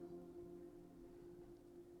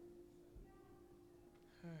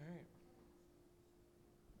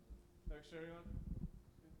Sure,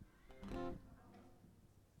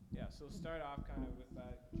 yeah, so we'll start off kind of with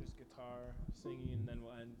that, just guitar singing, and then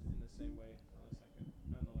we'll end in the same way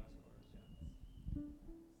on the last chorus. Yeah.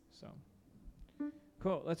 So,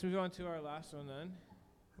 cool. Let's move on to our last one then.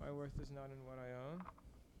 My worth is not in what I own.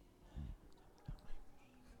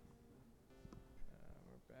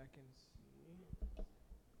 We're back in C.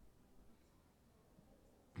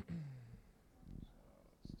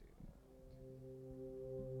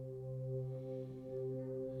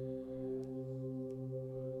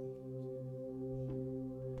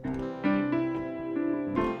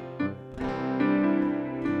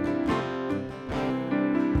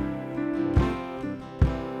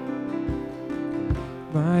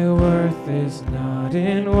 My worth is not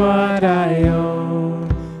in what I own,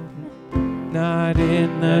 not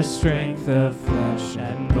in the strength of flesh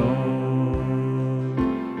and bone,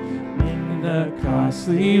 in the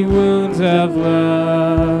costly wounds of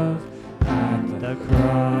love at the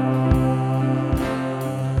cross.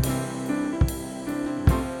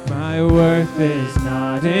 My worth is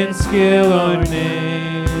not in skill or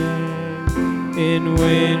name, in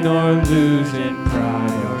win or lose, in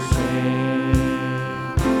pride or shame,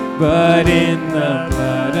 but in the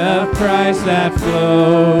blood of Christ that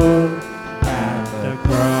flowed at the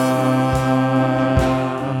cross.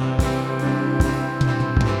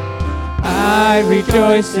 I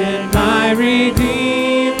rejoice in my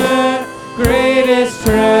Redeemer, greatest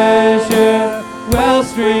treasure,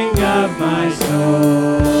 wellspring of my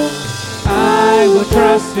soul. I will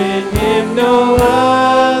trust in him, no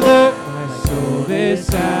other. My soul is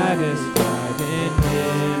satisfied in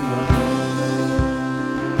him alone.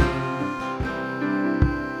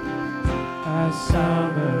 As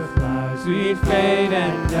summer flowers we fade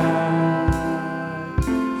and die,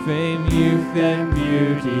 fame, youth, and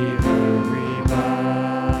beauty hurry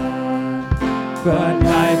by, but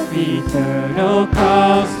life eternal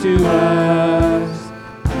calls to us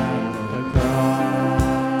at the cross.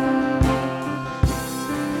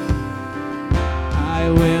 I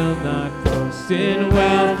will not boast in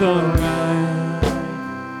wealth or might,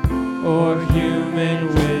 or human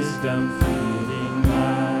wisdom feeding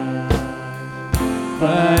life,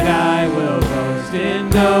 but I will boast in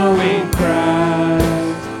knowing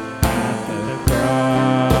Christ at the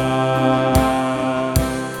cross.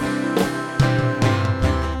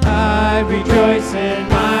 I rejoice in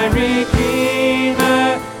my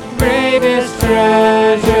Redeemer, greatest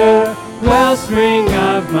treasure, wellspring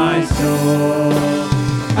of my soul.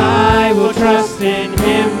 I will trust in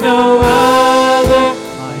him, no other.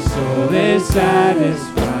 My soul is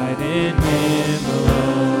satisfied in him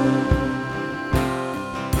alone.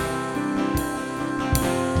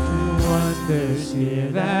 To wonders here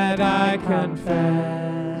that I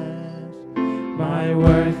confess, my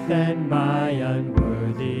worth and my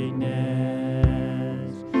unworthiness,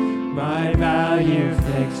 my value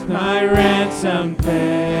fixed, my ransom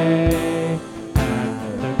paid at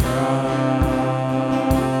the cross.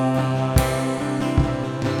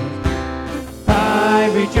 I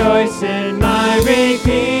rejoice in my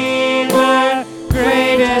Redeemer,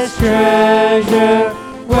 greatest treasure,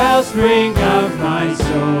 wellspring of my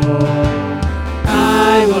soul.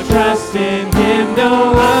 I will trust in him,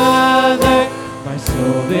 no other. My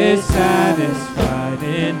soul is satisfied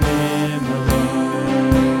in him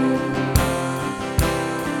alone.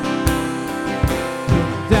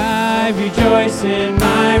 And I rejoice in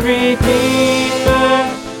my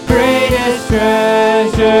Redeemer, greatest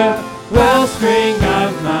treasure, wellspring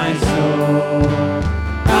of my soul.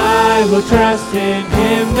 I will trust in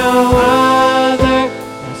him, no other.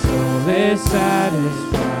 My soul is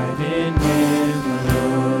satisfied in him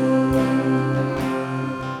alone.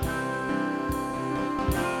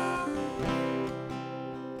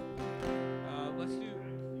 Let's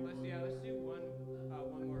do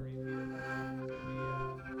one more repeat of that.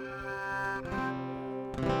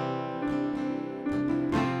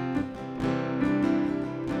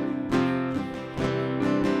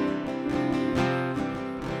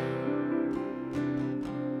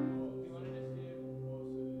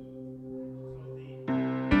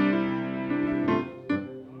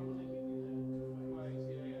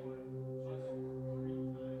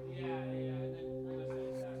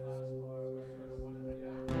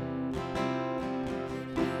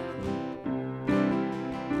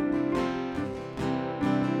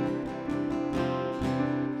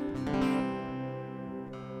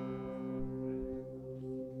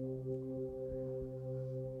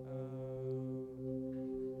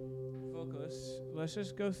 Let's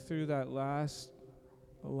just go through that last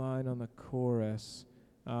line on the chorus.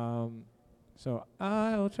 So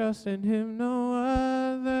I'll trust in him, no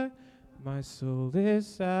other. My soul is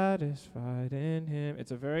satisfied in him.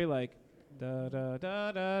 It's a very like da da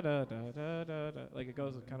da da da da da da da. Like it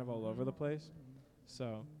goes kind of all over the place.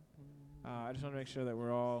 So I just want to make sure that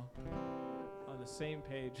we're all on the same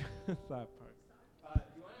page with that part.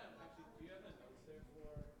 You want to actually, do you have the notes there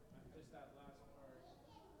for just that last part? I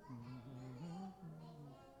will trust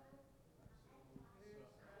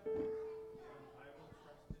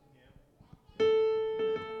in him.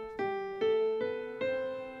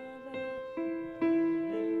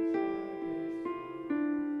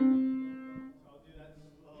 I'll do that.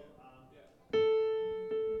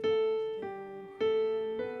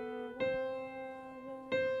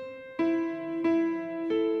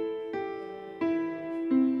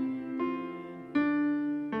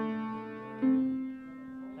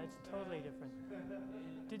 That's totally different.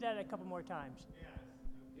 Do that a couple more times.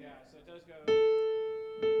 Yeah, so it does go.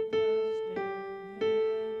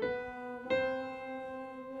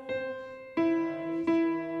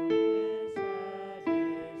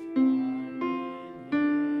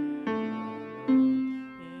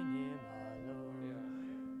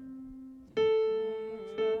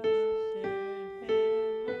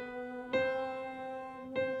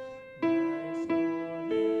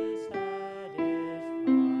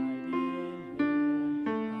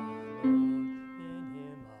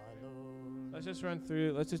 Let's just run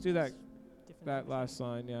through. Let's just do that last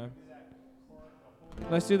line, yeah.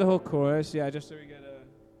 Let's do the whole chorus, yeah, just so we get a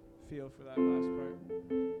feel for that last part.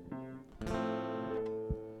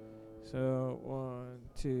 So 1,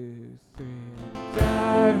 2, 3.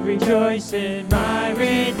 God rejoice in my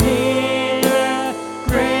Redeemer,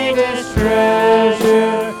 greatest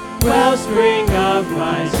treasure, wellspring of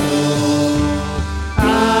my soul.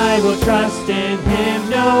 I will trust in him,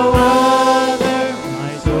 no other.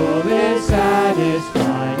 My soul is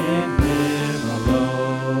satisfied in him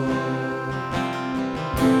alone.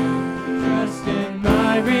 Trust in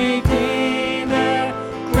my Redeemer,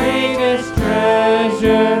 greatest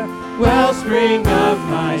treasure, wellspring of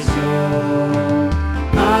my soul.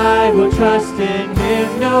 I will trust in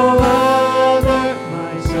him, no other.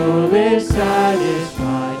 My soul is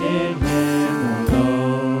satisfied in him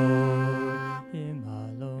alone. Him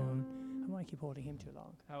alone. I want to keep holding him too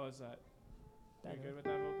long. How was that? You good with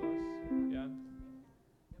that vocalist? Yeah?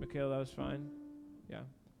 Michaela, that was fine? Yeah? Okay.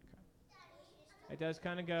 It does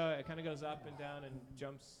kind of go, it kind of goes up and down and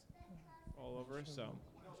jumps all over, so.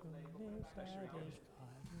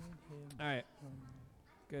 All right.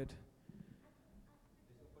 Good.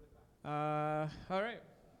 All right.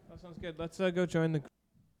 That sounds good. Let's go join the.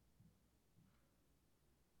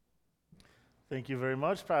 Thank you very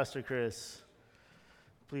much, Pastor Chris.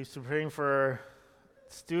 Please be praying for our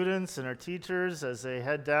students and our teachers as they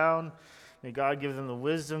head down. May God give them the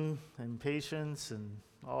wisdom and patience and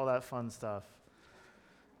all that fun stuff.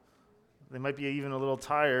 They might be even a little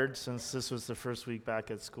tired since this was the first week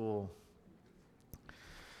back at school.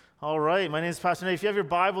 All right, my name is Pastor Nate. If you have your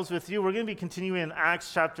Bibles with you, we're going to be continuing in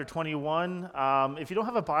Acts chapter 21. If you don't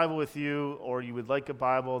have a Bible with you or you would like a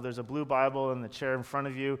Bible, there's a blue Bible in the chair in front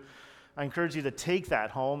of you. I encourage you to take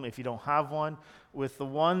that home if you don't have one, with the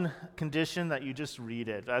one condition that you just read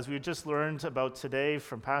it. As we just learned about today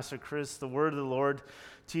from Pastor Chris, the word of the Lord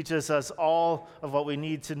teaches us all of what we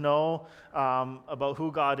need to know about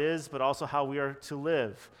who God is, but also how we are to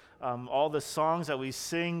live. All the songs that we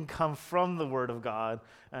sing come from the Word of God,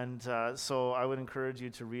 and so I would encourage you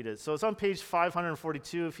to read it. So it's on page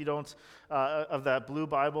 542 if you don't, of that blue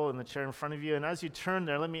Bible in the chair in front of you. And as you turn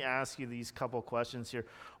there, let me ask you these couple questions here.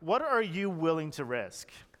 What are you willing to risk?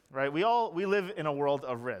 Right? We live in a world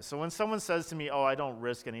of risk. So when someone says to me, "Oh, I don't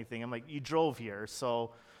risk anything," I'm like, "You drove here,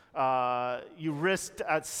 so you risked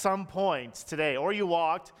at some point today, or you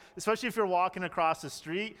walked." Especially if you're walking across the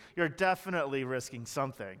street, you're definitely risking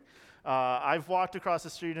something. I've walked across the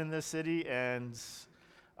street in this city, and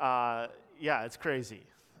yeah, it's crazy.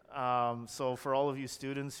 So for all of you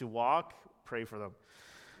students who walk, pray for them.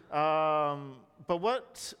 But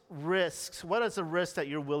what is a risk that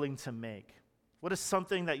you're willing to make? What is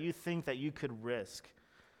something that you think that you could risk?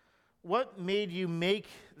 What made you make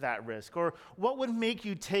that risk? Or what would make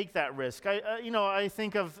you take that risk? I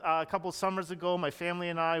think of a couple summers ago, my family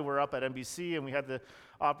and I were up at NBC, and we had the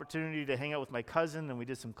opportunity to hang out with my cousin, and we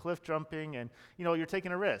did some cliff jumping, and, you're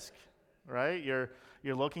taking a risk, right? You're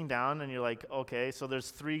looking down, and you're like, okay, so there's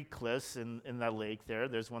 3 cliffs in that lake there.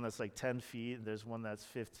 There's one that's like 10 feet, there's one that's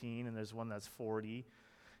 15, and there's one that's 40.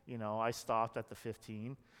 I stopped at the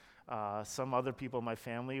 15. Some other people in my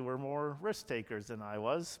family were more risk takers than I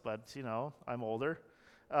was, but, I'm older.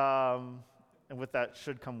 And with that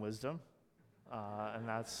should come wisdom, and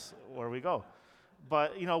that's where we go.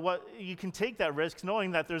 But you know what? You can take that risk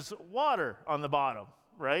knowing that there's water on the bottom,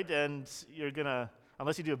 right? And you're gonna,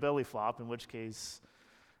 unless you do a belly flop, in which case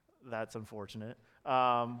that's unfortunate.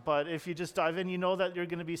 But if you just dive in, you know that you're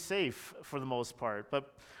going to be safe for the most part.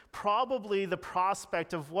 But probably the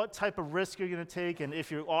prospect of what type of risk you're going to take, and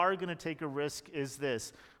if you are going to take a risk, is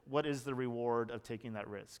this: what is the reward of taking that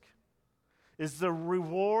risk? Is the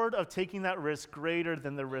reward of taking that risk greater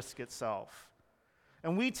than the risk itself?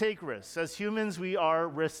 And we take risks. As humans, we are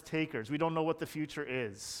risk takers. We don't know what the future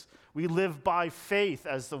is. We live by faith,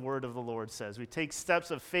 as the word of the Lord says. We take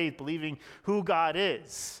steps of faith, believing who God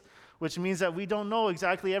is, which means that we don't know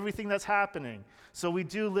exactly everything that's happening. So we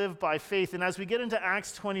do live by faith. And as we get into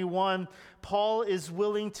Acts 21, Paul is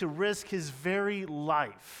willing to risk his very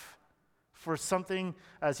life for something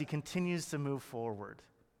as he continues to move forward.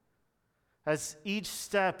 As each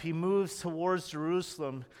step he moves towards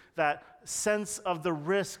Jerusalem, that sense of the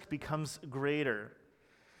risk becomes greater.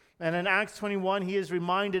 And in Acts 21, he is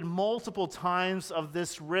reminded multiple times of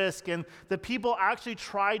this risk, and the people actually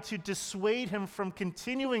try to dissuade him from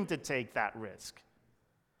continuing to take that risk.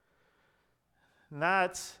 And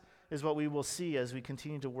that is what we will see as we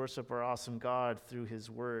continue to worship our awesome God through his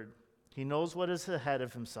word. He knows what is ahead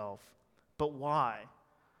of himself, but why?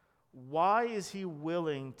 Why is he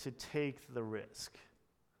willing to take the risk?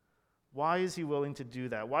 Why is he willing to do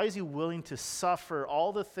that? Why is he willing to suffer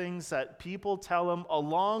all the things that people tell him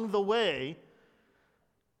along the way?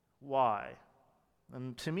 Why?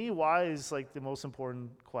 And to me, why is like the most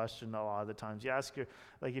important question a lot of the times. You ask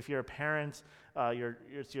if you're a parent,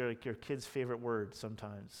 it's your kid's favorite word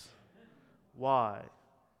sometimes. Why?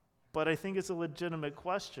 But I think it's a legitimate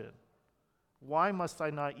question. Why must I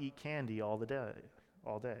not eat candy all day?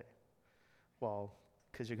 Well,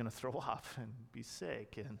 because you're going to throw up and be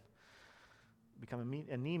sick and become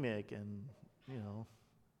anemic and,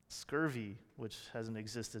 scurvy, which hasn't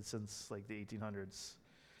existed since like the 1800s.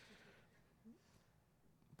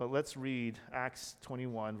 But let's read Acts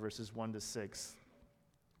 21, verses 1 to 6.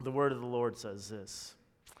 The word of the Lord says this: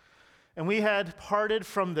 "And we had parted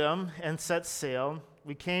from them and set sail.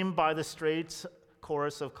 We came by the straight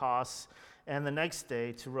course of Kos, and the next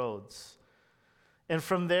day to Rhodes. And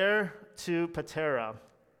from there to Patara.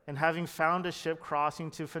 And having found a ship crossing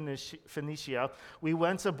to Phoenicia, we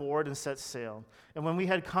went aboard and set sail. And when we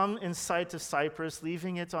had come in sight of Cyprus,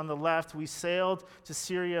 leaving it on the left, we sailed to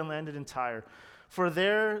Syria and landed in Tyre. For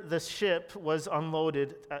there the ship was unloading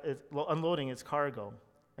its cargo.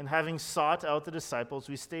 And having sought out the disciples,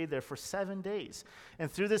 we stayed there for 7 days.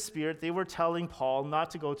 And through the Spirit, they were telling Paul not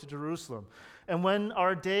to go to Jerusalem. And when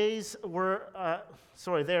our days were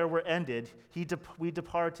ended, we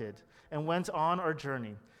departed and went on our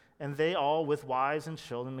journey. And they all, with wives and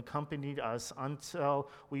children, accompanied us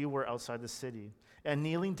until we were outside the city. And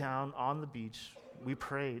kneeling down on the beach, we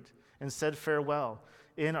prayed and said farewell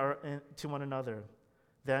to one another.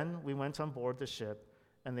 Then we went on board the ship,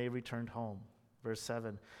 and they returned home." Verse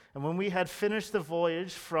 7. "And when we had finished the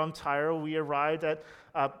voyage from Tyre, we arrived at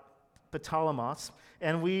Ptolemais,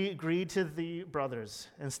 and we agreed to the brothers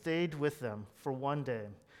and stayed with them for 1 day.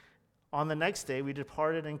 On the next day, we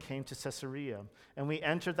departed and came to Caesarea, and we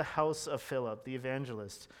entered the house of Philip, the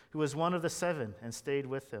evangelist, who was one of the 7, and stayed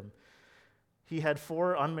with him. He had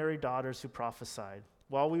 4 unmarried daughters who prophesied.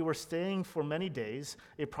 While we were staying for many days,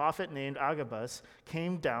 a prophet named Agabus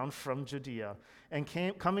came down from Judea, and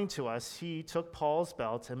coming to us, he took Paul's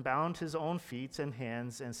belt and bound his own feet and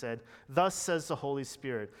hands and said, 'Thus says the Holy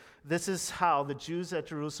Spirit, this is how the Jews at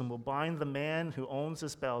Jerusalem will bind the man who owns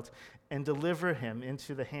this belt and deliver him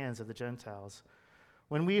into the hands of the Gentiles.'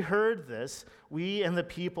 When we heard this, we and the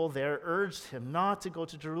people there urged him not to go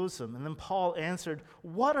to Jerusalem. And then Paul answered,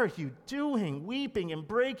 'What are you doing, weeping and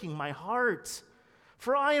breaking my heart?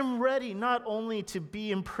 For I am ready not only to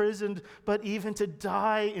be imprisoned, but even to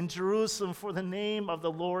die in Jerusalem for the name of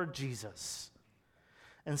the Lord Jesus.'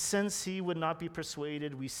 And since he would not be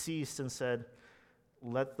persuaded, we ceased and said,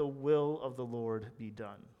 'Let the will of the Lord be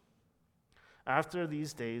done.' After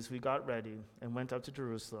these days, we got ready and went up to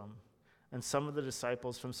Jerusalem. And some of the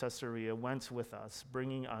disciples from Caesarea went with us,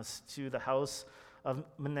 bringing us to the house of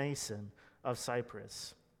Mnason of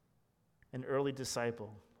Cyprus, an early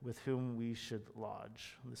disciple with whom we should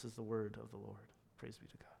lodge." This is the word of the Lord. Praise be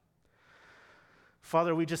to God.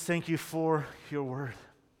 Father, we just thank you for your word.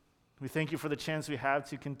 We thank you for the chance we have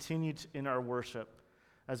to continue in our worship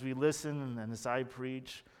as we listen and as I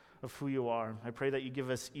preach of who you are. I pray that you give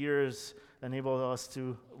us ears that enable us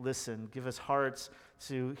to listen. Give us hearts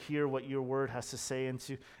to hear what your word has to say and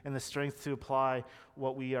the strength to apply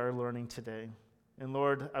what we are learning today. And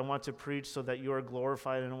Lord, I want to preach so that you are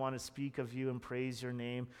glorified, and I want to speak of you and praise your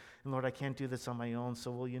name. And Lord, I can't do this on my own,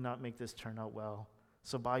 so will you not make this turn out well?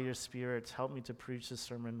 So by your Spirit, help me to preach this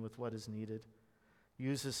sermon with what is needed.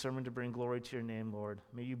 Use this sermon to bring glory to your name, Lord.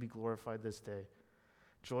 May you be glorified this day.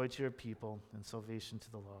 Joy to your people and salvation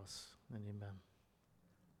to the lost. And amen.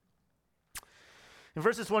 In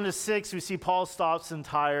verses 1 to 6, we see Paul stops in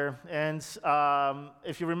Tyre. And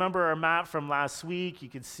if you remember our map from last week, you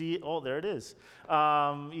can see, there it is.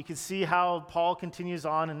 You can see how Paul continues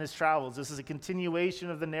on in his travels. This is a continuation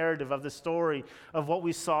of the narrative of the story of what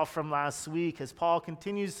we saw from last week as Paul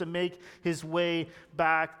continues to make his way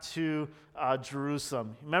back to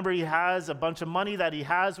Jerusalem. Remember, he has a bunch of money that he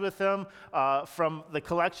has with him from the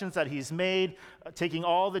collections that he's made, taking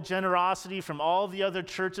all the generosity from all the other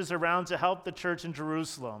churches around to help the church in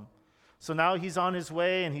Jerusalem. So now he's on his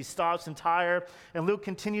way and he stops in Tyre, and Luke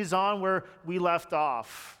continues on where we left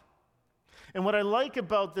off. And what I like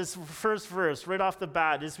about this first verse right off the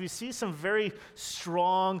bat is we see some very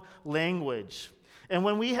strong language. And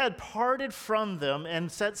when we had parted from them and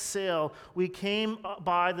set sail, we came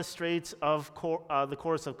by the straits of the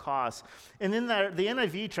course of Kos. And in there, the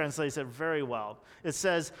NIV translates it very well. It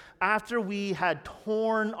says, after we had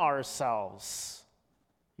torn ourselves,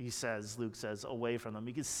 Luke says, away from them.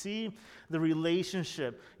 You can see the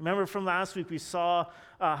relationship. Remember from last week, we saw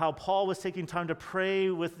how Paul was taking time to pray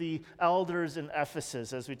with the elders in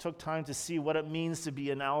Ephesus as we took time to see what it means to be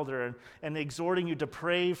an elder and exhorting you to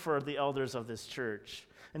pray for the elders of this church.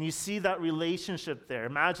 And you see that relationship there.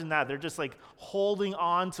 Imagine that. They're just like holding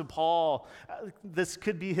on to Paul. This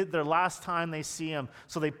could be their last time they see him.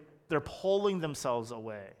 So they're pulling themselves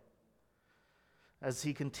away as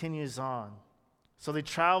he continues on. So they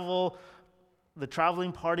travel, the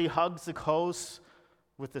traveling party hugs the coast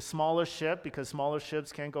with the smaller ship because smaller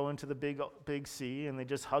ships can't go into the big sea, and they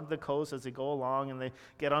just hug the coast as they go along, and they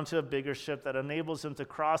get onto a bigger ship that enables them to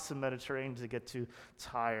cross the Mediterranean to get to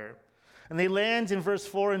Tyre. And they land in verse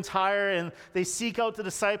 4 in Tyre, and they seek out the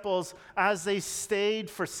disciples as they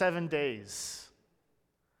stayed for 7 days.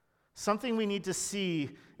 Something we need to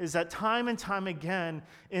see is that time and time again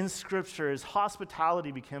in Scriptures,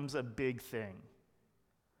 hospitality becomes a big thing.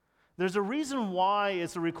 There's a reason why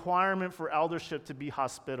it's a requirement for eldership to be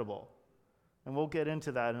hospitable. And we'll get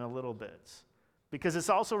into that in a little bit. Because it's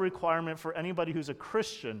also a requirement for anybody who's a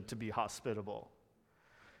Christian to be hospitable.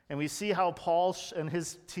 And we see how Paul and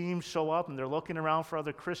his team show up, and they're looking around for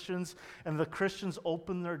other Christians, and the Christians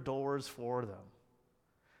open their doors for them.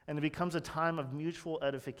 And it becomes a time of mutual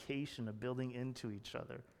edification, of building into each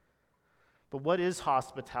other. But what is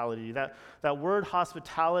hospitality? That word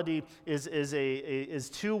hospitality is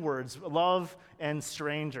two words, love and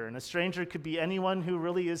stranger. And a stranger could be anyone who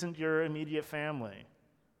really isn't your immediate family.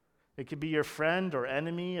 It could be your friend or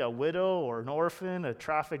enemy, a widow or an orphan, a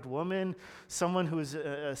trafficked woman, someone who is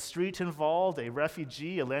a street involved, a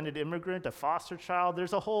refugee, a landed immigrant, a foster child.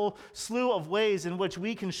 There's a whole slew of ways in which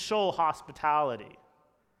we can show hospitality.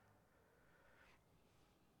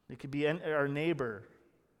 It could be our neighbor,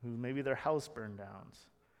 who maybe their house burned down.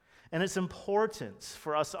 And it's important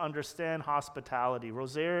for us to understand hospitality.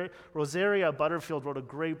 Rosaria Butterfield wrote a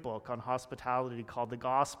great book on hospitality called The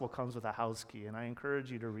Gospel Comes with a House Key, and I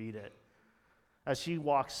encourage you to read it as she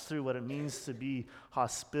walks through what it means to be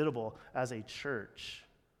hospitable as a church.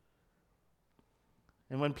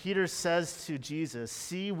 And when Peter says to Jesus,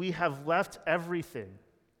 "See, we have left everything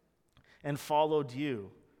and followed you,"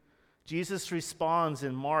 Jesus responds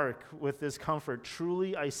in Mark with this comfort,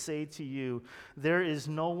 "Truly I say to you, there is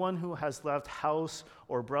no one who has left house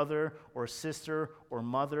or brother or sister or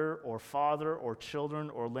mother or father or children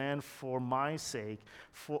or land for my sake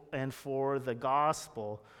and for the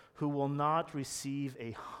gospel who will not receive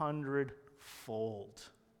 100-fold."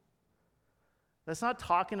 That's not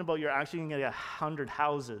talking about you're actually going to get 100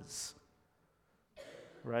 houses,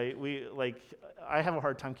 right? I have a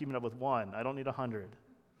hard time keeping up with one. I don't need 100.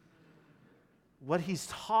 What he's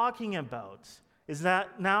talking about is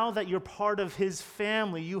that now that you're part of his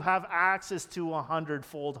family, you have access to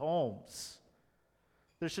 100-fold homes.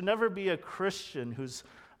 There should never be a Christian who's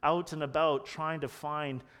out and about trying to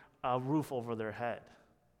find a roof over their head.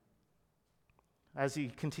 As he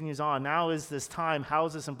continues on, now is this time,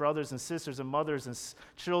 houses and brothers and sisters and mothers and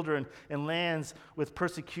children and lands with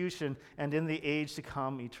persecution, and in the age to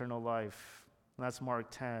come, eternal life. And that's Mark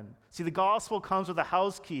 10. See, the gospel comes with a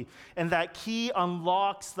house key, and that key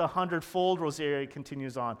unlocks the 100-fold, Rosaria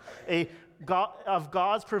continues on, of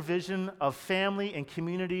God's provision of family and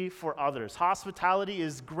community for others. Hospitality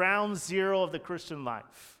is ground zero of the Christian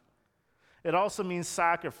life. It also means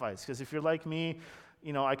sacrifice, because if you're like me,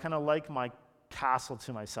 I kind of like my castle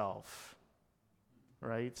to myself.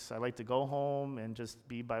 right? I like to go home and just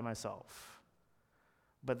be by myself.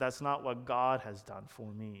 But that's not what God has done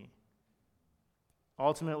for me.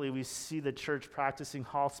 Ultimately, we see the church practicing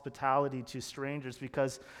hospitality to strangers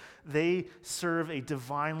because they serve a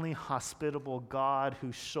divinely hospitable God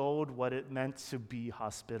who showed what it meant to be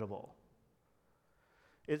hospitable.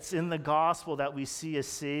 It's in the gospel that we see a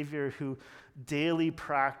Savior who daily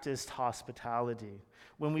practiced hospitality.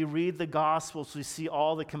 When we read the Gospels, we see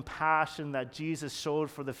all the compassion that Jesus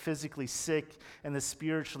showed for the physically sick and the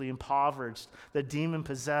spiritually impoverished, the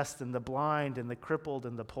demon-possessed and the blind and the crippled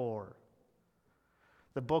and the poor.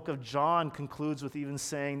 The book of John concludes with even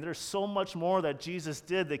saying there's so much more that Jesus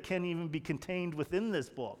did that can't even be contained within this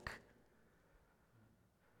book.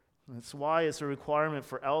 And that's why it's a requirement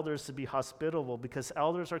for elders to be hospitable, because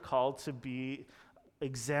elders are called to be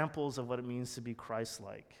examples of what it means to be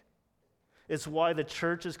Christ-like. It's why the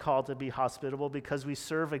church is called to be hospitable, because we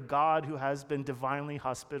serve a God who has been divinely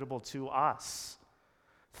hospitable to us.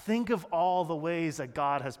 Think of all the ways that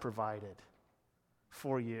God has provided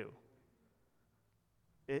for you.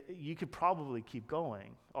 You could probably keep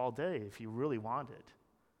going all day if you really wanted.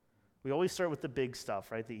 We always start with the big stuff,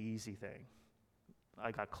 right? The easy thing.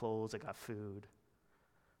 I got clothes, I got food.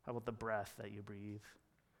 How about the breath that you breathe?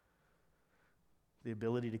 The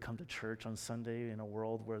ability to come to church on Sunday in a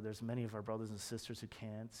world where there's many of our brothers and sisters who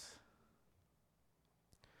can't.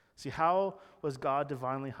 See, how was God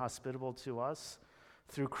divinely hospitable to us?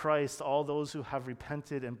 Through Christ, all those who have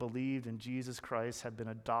repented and believed in Jesus Christ have been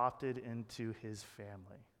adopted into his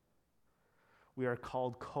family. We are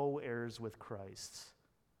called co-heirs with Christ.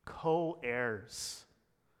 Co-heirs.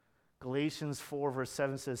 Galatians 4 verse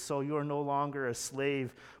 7 says, "So you are no longer a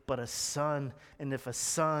slave, but a son, and if a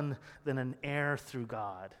son, then an heir through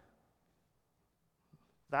God."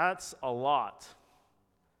 That's a lot.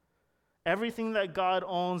 Everything that God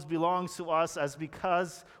owns belongs to us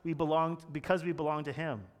because we belong to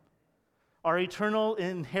him. Our eternal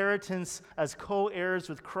inheritance as co-heirs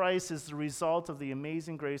with Christ is the result of the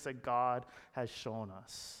amazing grace that God has shown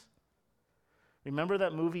us. Remember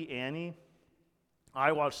that movie Annie?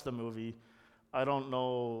 I watched the movie. I don't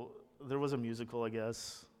know. There was a musical, I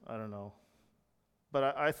guess. I don't know.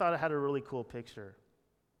 But I thought it had a really cool picture.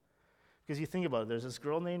 Because you think about it, there's this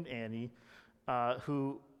girl named Annie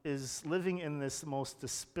who is living in this most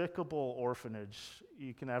despicable orphanage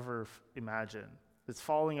you can ever imagine. It's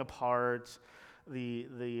falling apart. The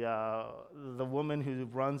woman who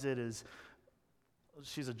runs it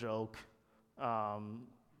she's a joke.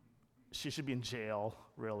 She should be in jail,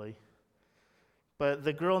 really. But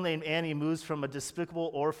the girl named Annie moves from a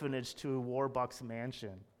despicable orphanage to a Warbucks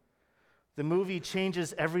mansion. The movie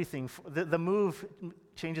changes everything. The move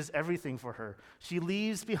changes everything for her. She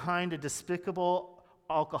leaves behind a despicable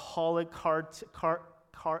alcoholic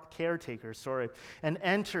caretaker, and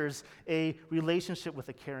enters a relationship with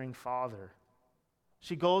a caring father.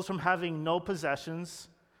 She goes from having no possessions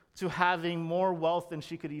to having more wealth than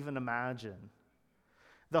she could even imagine.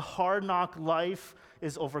 The hard-knock life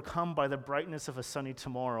is overcome by the brightness of a sunny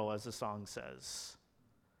tomorrow, as the song says.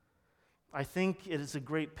 I think it is a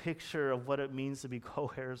great picture of what it means to be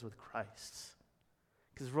co-heirs with Christ.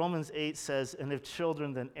 Because Romans 8 says, "And if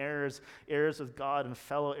children, then heirs, heirs with God and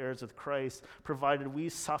fellow heirs with Christ, provided we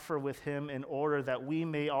suffer with him in order that we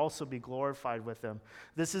may also be glorified with him."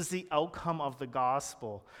 This is the outcome of the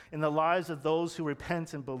gospel in the lives of those who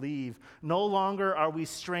repent and believe. No longer are we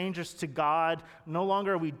strangers to God. No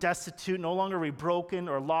longer are we destitute. No longer are we broken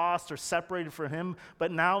or lost or separated from him.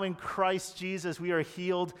 But now in Christ Jesus, we are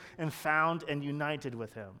healed and found and united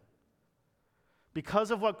with him.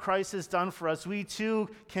 Because of what Christ has done for us, we too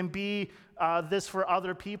can be this for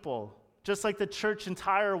other people. Just like the church in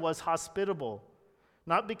Tyre was hospitable.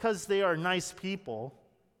 Not because they are nice people.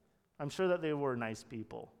 I'm sure that they were nice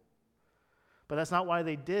people. But that's not why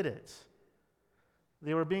they did it.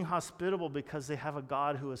 They were being hospitable because they have a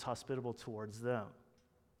God who is hospitable towards them.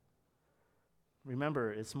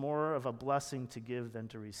 Remember, it's more of a blessing to give than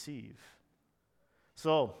to receive.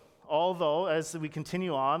 So, although, as we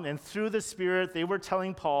continue on, and through the Spirit, they were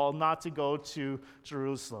telling Paul not to go to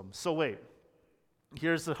Jerusalem. So wait,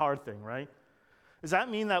 here's the hard thing, right? Does that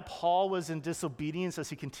mean that Paul was in disobedience as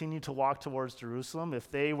he continued to walk towards Jerusalem if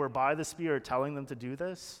they were by the Spirit telling them to do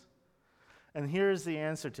this? And here's the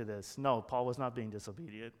answer to this. No, Paul was not being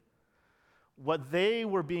disobedient. What they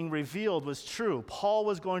were being revealed was true. Paul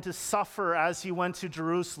was going to suffer as he went to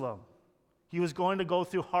Jerusalem. He was going to go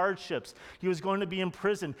through hardships. He was going to be in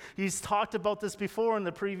prison. He's talked about this before in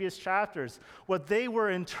the previous chapters. What they were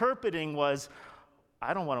interpreting was,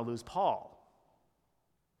 I don't want to lose Paul,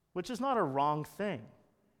 which is not a wrong thing.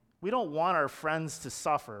 We don't want our friends to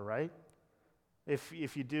suffer, right?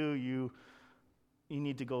 If you do, you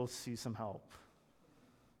need to go see some help.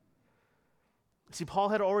 See, Paul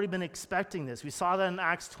had already been expecting this. We saw that in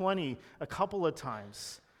Acts 20 a couple of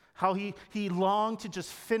times, how he longed to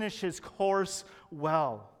just finish his course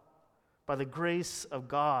well by the grace of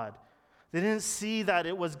God. They didn't see that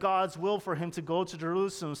it was God's will for him to go to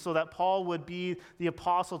Jerusalem so that Paul would be the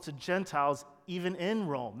apostle to Gentiles even in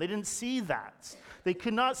Rome. They didn't see that. They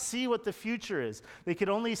could not see what the future is. They could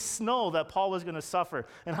only know that Paul was going to suffer.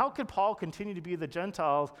 And how could Paul continue to be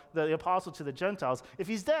the apostle to the Gentiles, if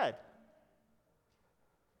he's dead?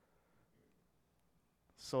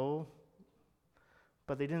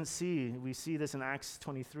 But they didn't see. We see this in Acts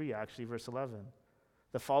 23, actually, verse 11.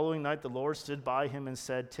 The following night, the Lord stood by him and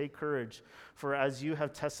said, "Take courage, for as you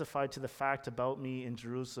have testified to the fact about me in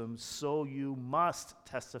Jerusalem, so you must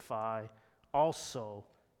testify also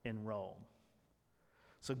in Rome."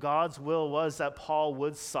 So God's will was that Paul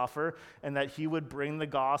would suffer and that he would bring the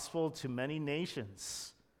gospel to many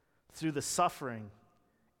nations through the suffering,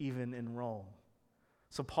 even in Rome.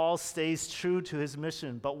 So Paul stays true to his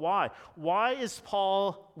mission. But why? Why is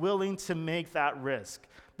Paul willing to make that risk?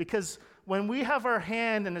 Because when we have our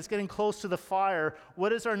hand and it's getting close to the fire,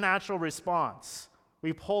 what is our natural response?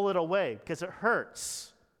 We pull it away because it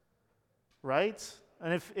hurts, right?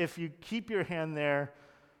 And if you keep your hand there,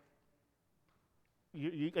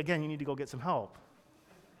 you need to go get some help.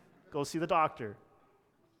 Go see the doctor.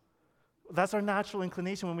 That's our natural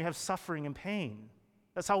inclination when we have suffering and pain.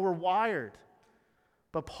 That's how we're wired.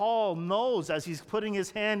 But Paul knows as he's putting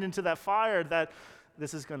his hand into that fire that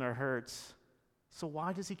this is going to hurt. So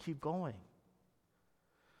why does he keep going?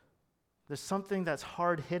 There's something that's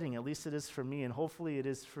hard-hitting, at least it is for me, and hopefully it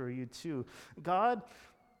is for you too. God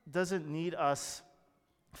doesn't need us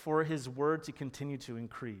for his word to continue to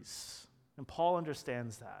increase. And Paul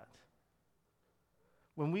understands that.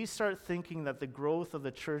 When we start thinking that the growth of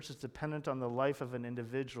the church is dependent on the life of an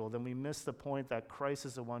individual, then we miss the point that Christ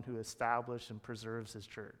is the one who established and preserves his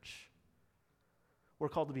church. We're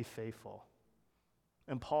called to be faithful.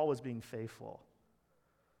 And Paul was being faithful.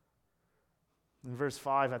 In verse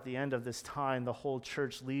 5, at the end of this time, the whole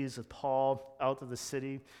church leaves with Paul out of the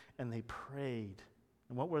city, and they prayed.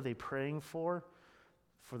 And what were they praying for?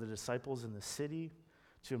 For the disciples in the city,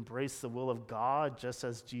 to embrace the will of God just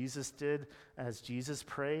as Jesus did, as Jesus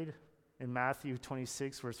prayed. In Matthew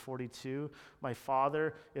 26, verse 42, "My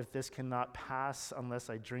Father, if this cannot pass unless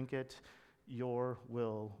I drink it, your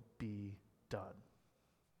will be done."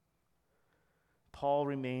 Paul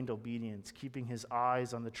remained obedient, keeping his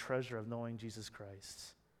eyes on the treasure of knowing Jesus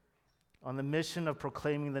Christ, on the mission of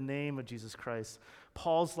proclaiming the name of Jesus Christ.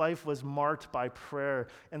 Paul's life was marked by prayer,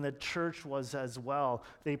 and the church was as well.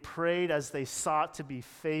 They prayed as they sought to be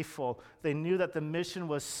faithful. They knew that the mission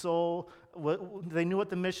was they knew what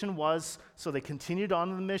the mission was, so they continued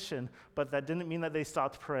on the mission, but that didn't mean that they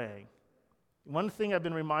stopped praying. One thing I've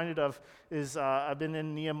been reminded of is I've been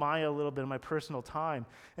in Nehemiah a little bit in my personal time,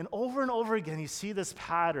 and over again you see this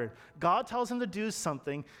pattern. God tells him to do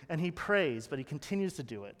something, and he prays, but he continues to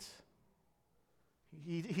do it.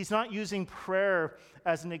 He's not using prayer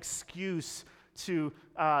as an excuse to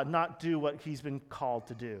not do what he's been called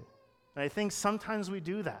to do. And I think sometimes we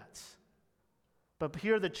do that. But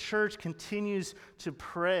here the church continues to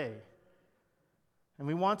pray. And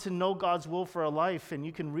we want to know God's will for our life, and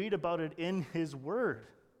you can read about it in his word.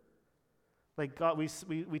 Like God, we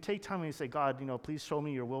take time and we say, "God, please show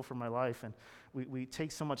me your will for my life." And we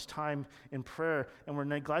take so much time in prayer, and we're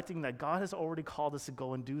neglecting that God has already called us to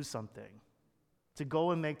go and do something, to go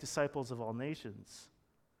and make disciples of all nations.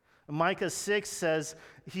 Micah 6 says,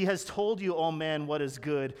 "He has told you, O man, what is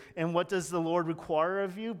good, and what does the Lord require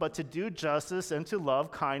of you, but to do justice and to love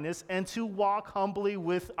kindness and to walk humbly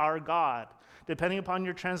with our God." Depending upon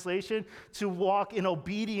your translation, to walk in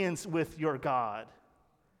obedience with your God.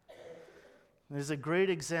 There's a great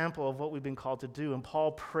example of what we've been called to do, and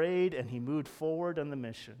Paul prayed and he moved forward on the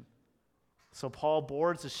mission. So Paul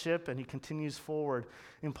boards the ship and he continues forward.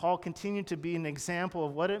 And Paul continued to be an example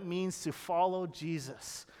of what it means to follow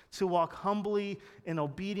Jesus, to walk humbly in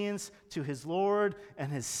obedience to his Lord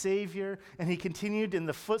and his Savior. And he continued in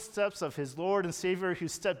the footsteps of his Lord and Savior who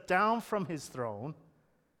stepped down from his throne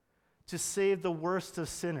to save the worst of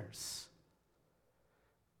sinners,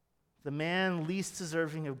 the man least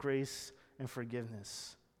deserving of grace and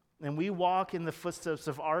forgiveness. And we walk in the footsteps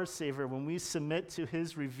of our Savior when we submit to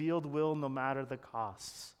his revealed will no matter the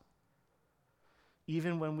costs,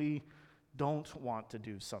 even when we don't want to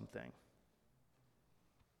do something.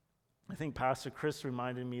 I think Pastor Chris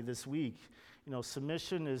reminded me this week,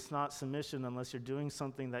 submission is not submission unless you're doing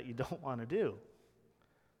something that you don't want to do.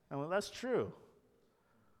 And well, that's true.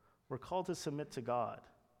 We're called to submit to God.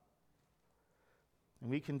 And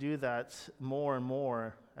we can do that more and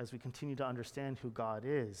more as we continue to understand who God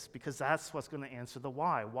is, because that's what's going to answer the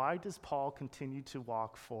why. Why does Paul continue to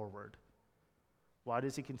walk forward? Why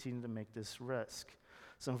does he continue to make this risk?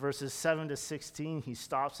 So in verses 7 to 16, he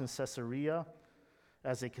stops in Caesarea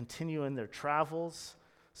as they continue in their travels.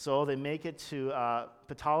 So they make it to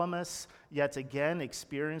Ptolemais, yet again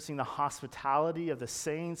experiencing the hospitality of the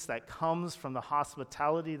saints that comes from the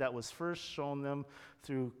hospitality that was first shown them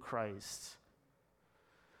through Christ.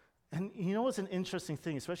 And you know what's an interesting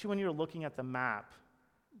thing, especially when you're looking at the map?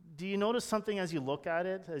 Do you notice something as you look at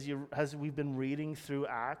it, as we've been reading through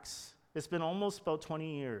Acts? It's been almost about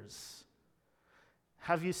 20 years.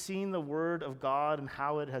 Have you seen the word of God and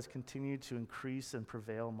how it has continued to increase and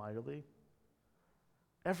prevail mightily?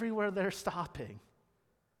 Everywhere they're stopping,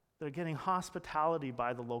 they're getting hospitality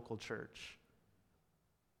by the local church.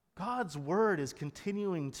 God's word is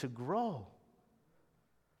continuing to grow.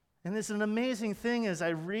 And it's an amazing thing as I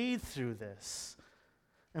read through this.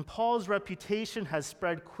 And Paul's reputation has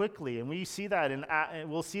spread quickly, and we see that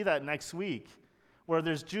we'll see that next week, where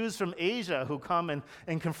there's Jews from Asia who come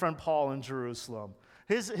and confront Paul in Jerusalem.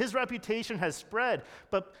 His reputation has spread,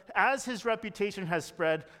 but as his reputation has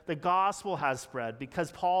spread, the gospel has spread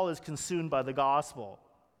because Paul is consumed by the gospel.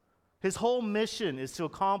 His whole mission is to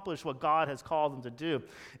accomplish what God has called him to do.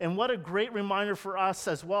 And what a great reminder for us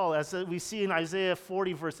as well, as we see in Isaiah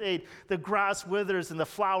 40, verse 8, the grass withers and the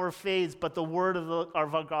flower fades, but the word of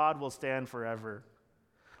our God will stand forever.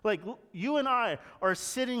 Like, you and I are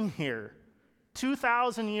sitting here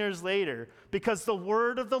 2,000 years later because the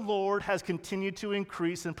word of the Lord has continued to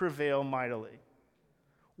increase and prevail mightily.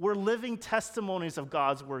 We're living testimonies of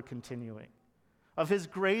God's word continuing, of his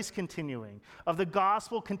grace continuing, of the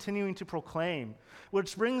gospel continuing to proclaim,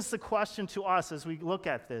 which brings the question to us as we look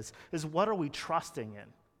at this, is what are we trusting in?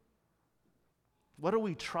 What do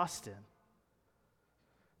we trust in?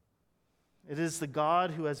 It is the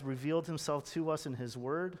God who has revealed himself to us in his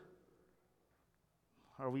word.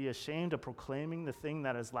 Are we ashamed of proclaiming the thing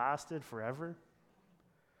that has lasted forever?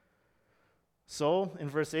 So, in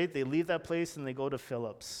verse 8, they leave that place and they go to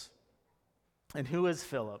Philip's. And who is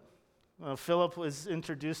Philip? Philip was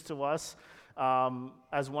introduced to us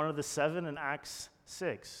as one of the 7 in Acts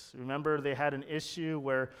 6. Remember, they had an issue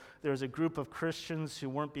where there was a group of Christians who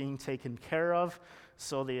weren't being taken care of,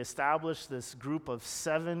 so they established this group of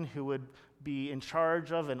 7 who would be in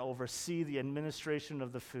charge of and oversee the administration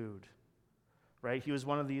of the food. Right? He was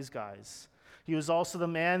one of these guys. He was also the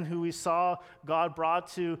man who we saw God brought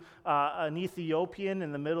to an Ethiopian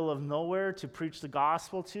in the middle of nowhere to preach the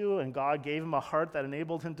gospel to, and God gave him a heart that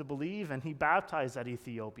enabled him to believe, and he baptized that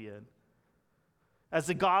Ethiopian. As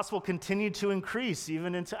the gospel continued to increase,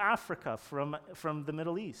 even into Africa from the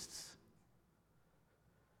Middle East.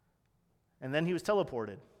 And then he was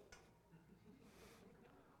teleported.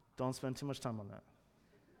 Don't spend too much time on that.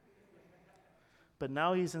 But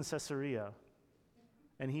now he's in Caesarea.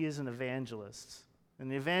 And he is an evangelist.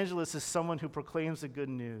 And the evangelist is someone who proclaims the good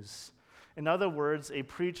news. In other words, a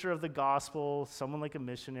preacher of the gospel, someone like a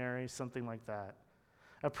missionary, something like that.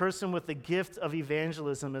 A person with the gift of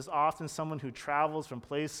evangelism is often someone who travels from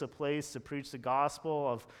place to place to preach the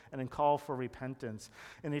gospel and call for repentance.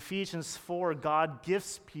 In Ephesians 4, God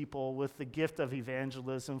gifts people with the gift of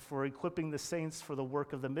evangelism for equipping the saints for the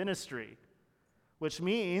work of the ministry, which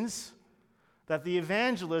means that the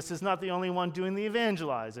evangelist is not the only one doing the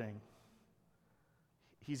evangelizing.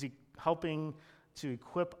 He's helping to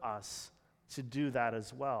equip us to do that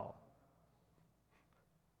as well.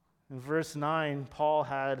 In verse 9, Paul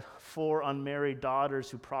had 4 unmarried daughters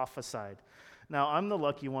who prophesied. Now, I'm the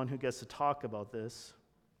lucky one who gets to talk about this.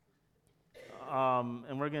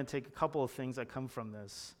 And we're going to take a couple of things that come from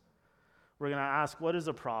this. We're going to ask, what is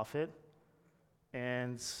a prophet?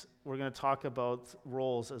 And we're going to talk about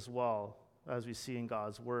roles as well, as we see in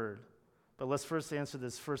God's word. But let's first answer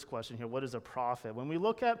this first question here. What is a prophet? When we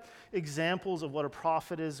look at examples of what a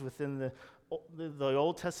prophet is within the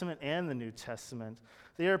Old Testament and the New Testament,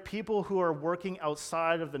 they are people who are working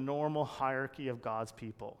outside of the normal hierarchy of God's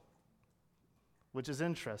people, which is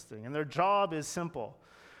interesting. And their job is simple: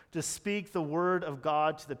 to speak the word of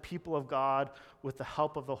God to the people of God with the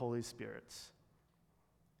help of the Holy Spirit.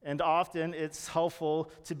 And often it's helpful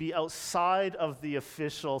to be outside of the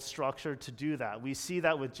official structure to do that. We see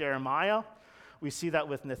that with Jeremiah. We see that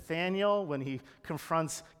with Nathaniel when he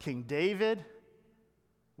confronts King David.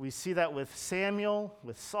 We see that with Samuel,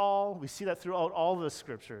 with Saul. We see that throughout all the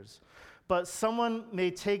scriptures. But someone may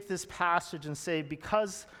take this passage and say,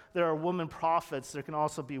 because there are women prophets, there can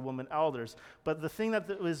also be women elders. But the thing that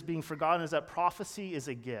is being forgotten is that prophecy is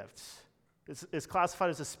a gift. It's classified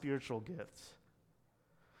as a spiritual gift.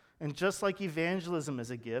 And just like evangelism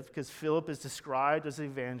is a gift, because Philip is described as an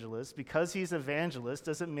evangelist, because he's an evangelist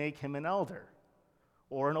doesn't make him an elder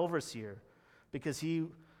or an overseer. Because he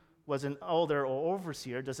was an elder or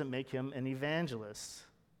overseer doesn't make him an evangelist.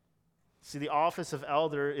 See, the office of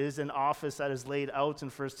elder is an office that is laid out in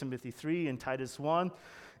 1 Timothy 3 and Titus 1.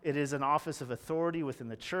 It is an office of authority within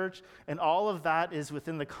the church, and all of that is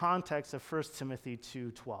within the context of 1 Timothy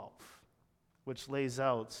 2:12, which lays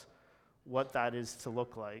out what that is to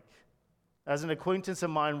look like. As an acquaintance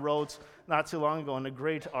of mine wrote not too long ago in a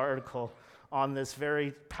great article on this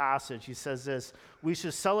very passage, he says this: we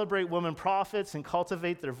should celebrate women prophets and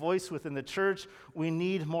cultivate their voice within the church. We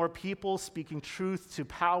need more people speaking truth to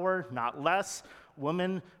power, not less.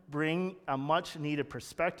 Women bring a much needed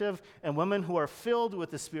perspective, and women who are filled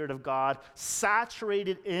with the Spirit of God,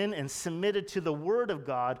 saturated in and submitted to the Word of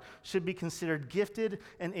God, should be considered gifted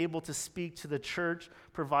and able to speak to the church,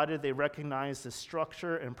 provided they recognize the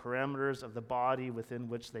structure and parameters of the body within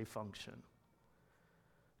which they function.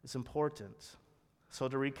 It's important. So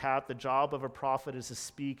to recap, the job of a prophet is to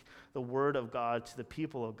speak the Word of God to the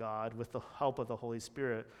people of God with the help of the Holy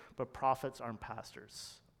Spirit, but prophets aren't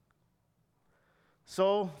pastors.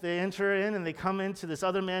 So they enter in and they come into this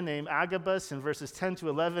other man named Agabus in verses 10 to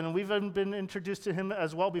 11, and we've been introduced to him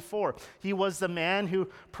as well before. He was the man who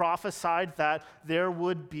prophesied that there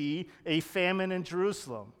would be a famine in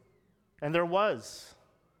Jerusalem, and there was.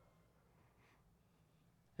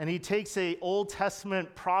 And he takes a Old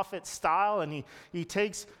Testament prophet style, and he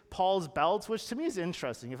takes Paul's belt, which to me is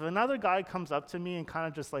interesting. If another guy comes up to me and kind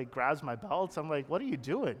of just like grabs my belts, I'm like, what are you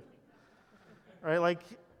doing? Right? Like,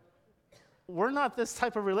 we're not this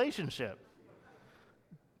type of relationship.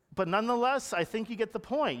 But nonetheless, I think you get the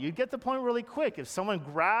point. You get the point really quick. If someone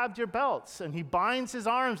grabbed your belts and he binds his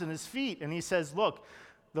arms and his feet and he says, look,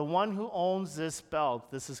 the one who owns this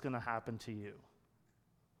belt, this is going to happen to you.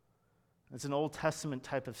 It's an Old Testament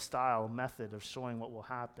type of style, method of showing what will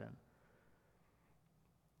happen.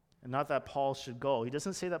 And not that Paul should go. He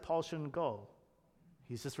doesn't say that Paul shouldn't go.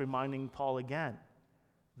 He's just reminding Paul again,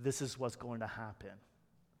 this is what's going to happen.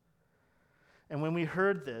 And when we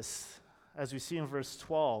heard this, as we see in verse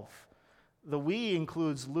 12, the we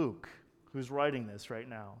includes Luke, who's writing this right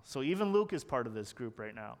now. So even Luke is part of this group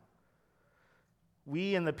right now.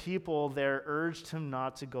 We and the people there urged him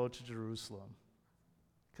not to go to Jerusalem.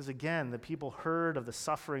 Because again, the people heard of the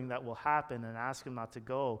suffering that will happen and asked him not to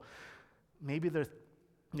go. Maybe they're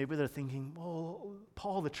thinking, well,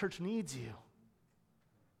 Paul, the church needs you.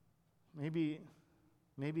 Maybe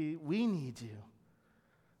we need you.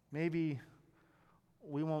 Maybe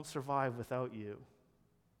we won't survive without you.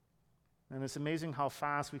 And it's amazing how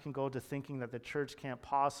fast we can go to thinking that the church can't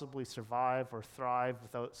possibly survive or thrive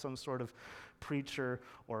without some sort of preacher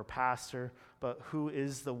or pastor. But who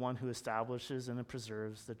is the one who establishes and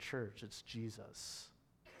preserves the church? It's Jesus.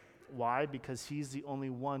 Why? Because he's the only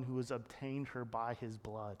one who has obtained her by his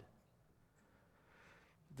blood.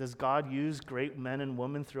 Does God use great men and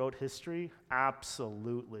women throughout history?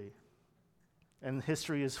 Absolutely. And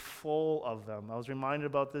history is full of them. I was reminded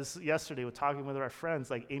about this yesterday with talking with our friends,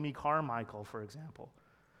 like Amy Carmichael, for example.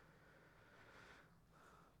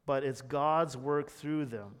 But it's God's work through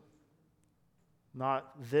them,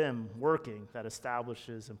 not them working, that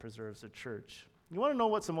establishes and preserves the church. You want to know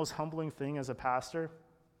what's the most humbling thing as a pastor?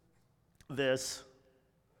 This.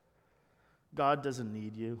 God doesn't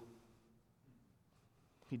need you.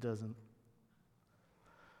 He doesn't.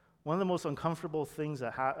 One of the most uncomfortable things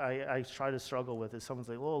that I try to struggle with is someone's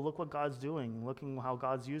like, oh, look what God's doing. Looking how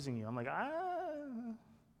God's using you. I'm like, I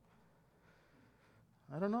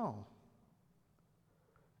don't know.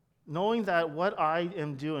 Knowing that what I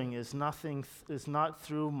am doing is not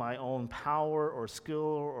through my own power or skill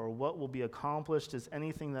or what will be accomplished is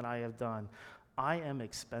anything that I have done. I am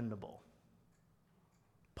expendable.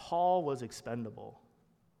 Paul was expendable.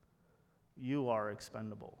 You are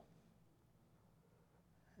expendable.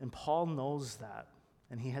 And Paul knows that,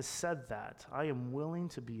 and he has said that. I am willing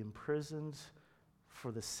to be imprisoned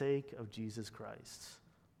for the sake of Jesus Christ.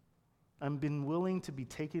 I've been willing to be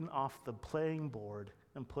taken off the playing board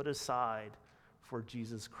and put aside for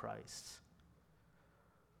Jesus Christ.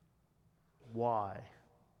 Why?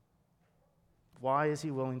 Why is he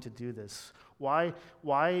willing to do this? Why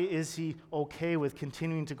is he okay with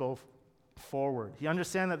continuing to go forward? He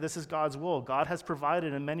understands that this is God's will. God has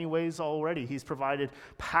provided in many ways already. He's provided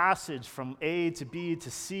passage from A to B to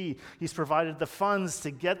C. He's provided the funds to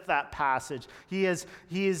get that passage. He's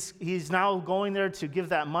now going there to give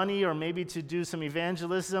that money or maybe to do some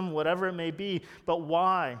evangelism, whatever it may be. But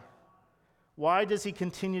why? Why does he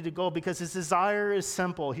continue to go? Because his desire is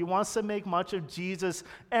simple. He wants to make much of Jesus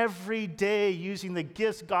every day using the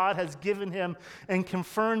gifts God has given him and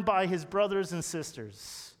confirmed by his brothers and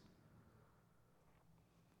sisters.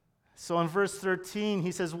 So in verse 13,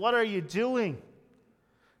 he says, "What are you doing?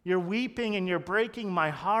 You're weeping and you're breaking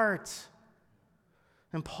my heart."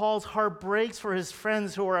 And Paul's heart breaks for his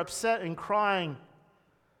friends who are upset and crying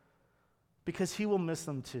because he will miss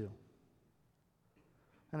them too.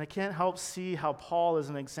 And I can't help see how Paul is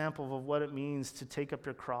an example of what it means to take up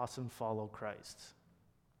your cross and follow Christ.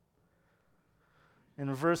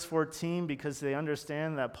 In verse 14, because they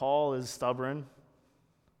understand that Paul is stubborn,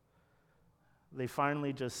 they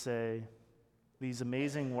finally just say these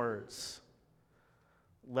amazing words,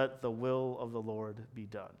 "Let the will of the Lord be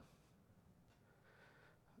done."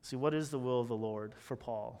 See, what is the will of the Lord for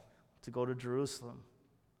Paul? To go to Jerusalem.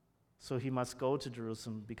 So he must go to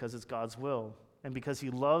Jerusalem because it's God's will. And because he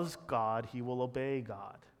loves God, he will obey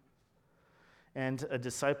God. And a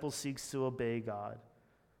disciple seeks to obey God,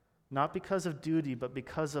 not because of duty, but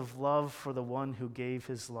because of love for the one who gave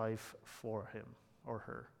his life for him or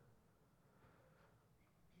her.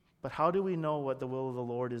 But how do we know what the will of the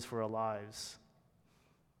Lord is for our lives?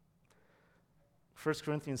 1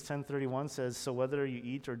 Corinthians 10:31 says, "So whether you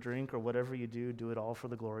eat or drink or whatever you do, do it all for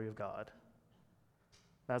the glory of God."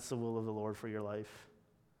 That's the will of the Lord for your life.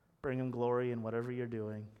 Bring him glory in whatever you're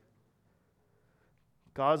doing.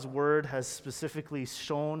 God's word has specifically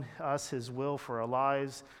shown us his will for our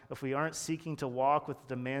lives. If we aren't seeking to walk with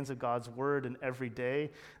the demands of God's word in every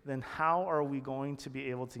day, then how are we going to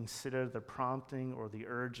be able to consider the prompting or the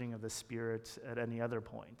urging of the Spirit at any other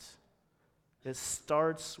point? It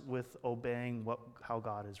starts with obeying how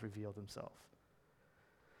God has revealed himself.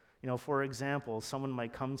 For example, someone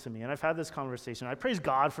might come to me, and I've had this conversation. I praise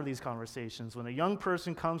God for these conversations. When a young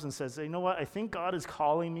person comes and says, "You know what, I think God is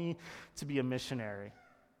calling me to be a missionary."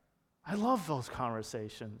 I love those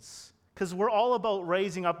conversations because we're all about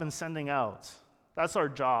raising up and sending out. That's our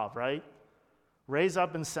job, right? Raise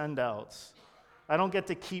up and send out. I don't get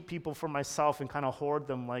to keep people for myself and kind of hoard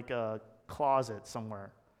them like a closet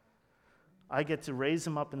somewhere. I get to raise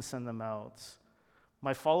them up and send them out.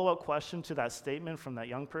 My follow-up question to that statement from that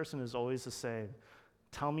young person is always the same.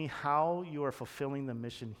 Tell me how you are fulfilling the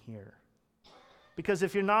mission here. Because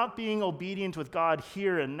if you're not being obedient with God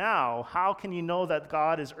here and now, how can you know that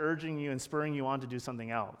God is urging you and spurring you on to do something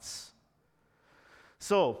else?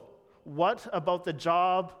 So, what about the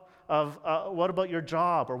job what about your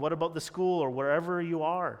job, or what about the school, or wherever you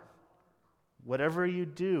are? Whatever you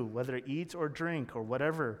do, whether eat or drink or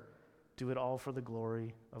whatever, do it all for the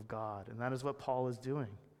glory of God. And that is what Paul is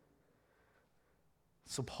doing.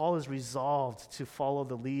 So Paul is resolved to follow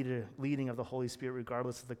the leading of the Holy Spirit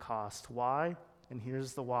regardless of the cost. Why? And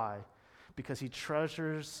here's the why. Because he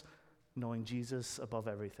treasures knowing Jesus above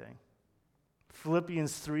everything.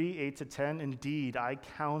 Philippians 3:8-10, "Indeed, I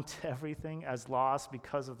count everything as loss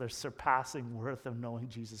because of the surpassing worth of knowing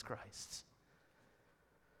Jesus Christ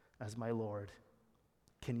as my Lord."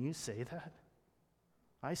 Can you say that?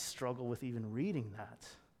 I struggle with even reading that.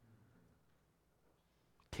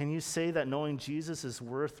 Can you say that knowing Jesus is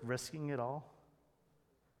worth risking it all?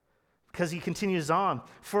 Because he continues on,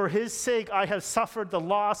 "For his sake I have suffered the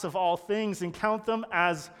loss of all things and count them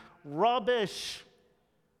as rubbish."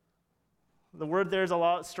 The word there is a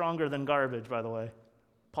lot stronger than garbage, by the way.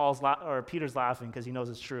 Peter's laughing because he knows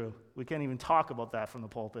it's true. We can't even talk about that from the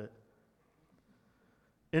pulpit.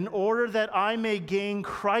 "In order that I may gain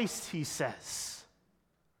Christ," he says,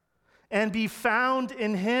 "and be found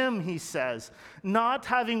in him," he says, "not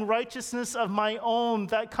having righteousness of my own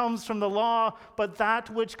that comes from the law, but that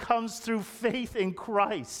which comes through faith in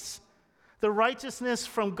Christ, the righteousness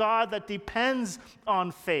from God that depends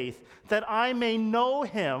on faith, that I may know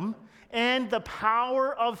him and the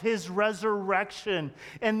power of his resurrection,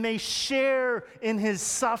 and may share in his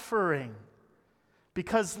suffering,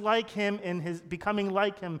 becoming like him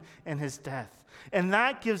in his death." And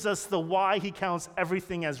that gives us the why he counts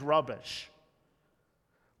everything as rubbish.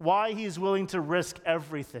 Why he is willing to risk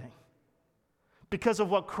everything. Because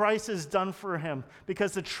of what Christ has done for him.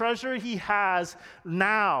 Because the treasure he has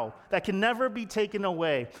now that can never be taken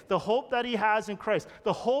away. The hope that he has in Christ.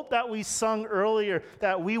 The hope that we sung earlier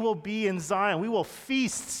that we will be in Zion. We will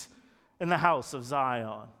feast in the house of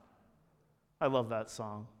Zion. I love that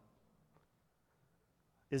song.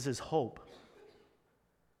 Is his hope.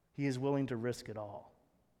 He is willing to risk it all.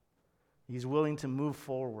 He's willing to move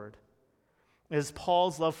forward. It is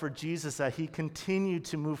Paul's love for Jesus that he continued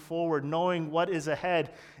to move forward, knowing what is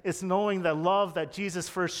ahead. It's knowing the love that Jesus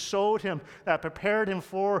first showed him, that prepared him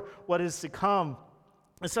for what is to come.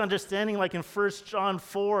 It's understanding, like in 1 John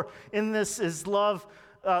 4, in this, the love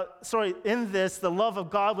of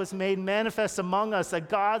God was made manifest among us, that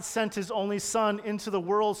God sent his only Son into the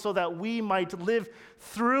world so that we might live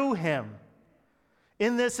through him.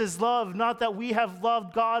 In this is love, not that we have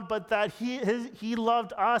loved God, but that he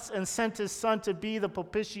loved us and sent his Son to be the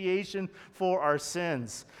propitiation for our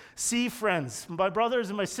sins. See, friends, my brothers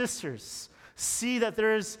and my sisters, see that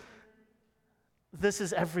this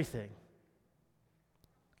is everything.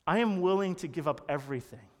 I am willing to give up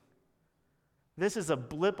everything. This is a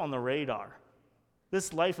blip on the radar.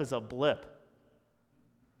 This life is a blip.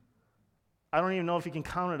 I don't even know if you can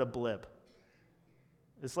count it a blip.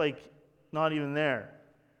 It's like not even there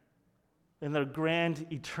in the grand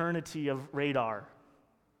eternity of radar.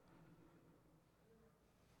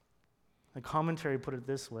 The commentary put it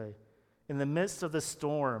this way: in the midst of the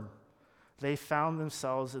storm, they found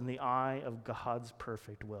themselves in the eye of God's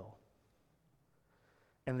perfect will.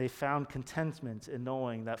 And they found contentment in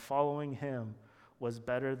knowing that following him was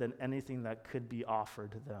better than anything that could be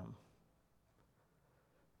offered to them.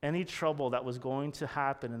 Any trouble that was going to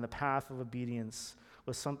happen in the path of obedience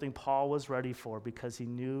was something Paul was ready for because he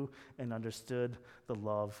knew and understood the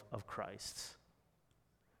love of Christ.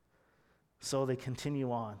 So they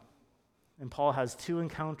continue on. And Paul has two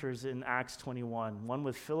encounters in Acts 21, one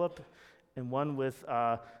with Philip and one with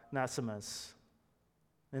Onesimus.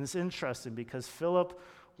 And it's interesting because Philip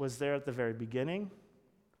was there at the very beginning,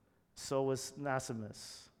 so was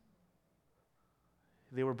Onesimus.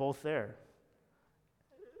 They were both there.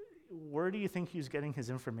 Where do you think he was getting his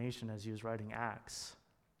information as he was writing Acts?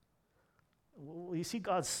 Well, you see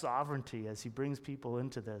God's sovereignty as he brings people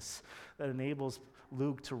into this that enables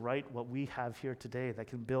Luke to write what we have here today that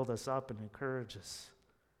can build us up and encourage us.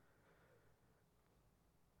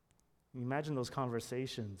 You imagine those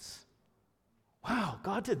conversations. Wow,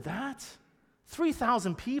 God did that?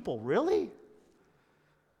 3,000 people, really?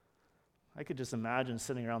 I could just imagine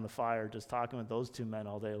sitting around the fire just talking with those two men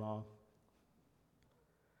all day long.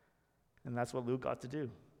 And that's what Luke got to do.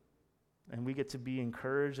 And we get to be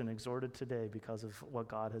encouraged and exhorted today because of what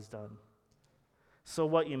God has done. So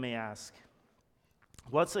what, you may ask?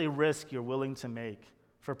 What's a risk you're willing to make?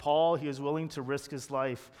 For Paul, he was willing to risk his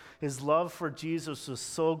life. His love for Jesus was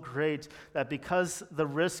so great that because the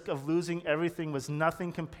risk of losing everything was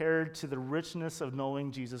nothing compared to the richness of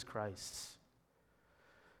knowing Jesus Christ.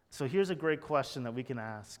 So here's a great question that we can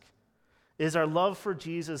ask. Is our love for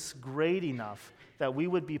Jesus great enough that we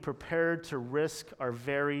would be prepared to risk our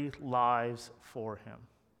very lives for him?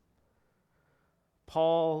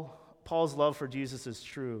 Paul's love for Jesus is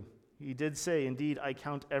true. He did say, "Indeed, I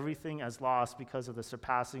count everything as lost because of the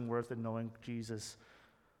surpassing worth of knowing Jesus,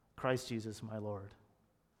 Christ Jesus, my Lord."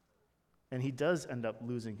 And he does end up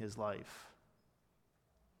losing his life.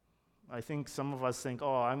 I think some of us think,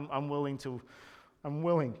 "Oh, I'm willing to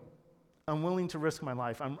risk my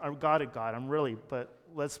life. I've got it, God. I'm really." But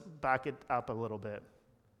let's back it up a little bit.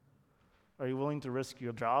 Are you willing to risk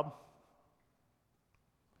your job?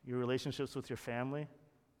 Your relationships with your family?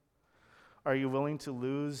 Are you willing to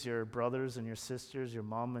lose your brothers and your sisters, your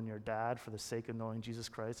mom and your dad for the sake of knowing Jesus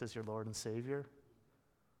Christ as your Lord and Savior?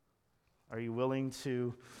 Are you willing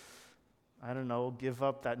to, give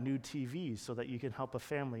up that new TV so that you can help a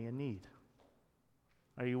family in need?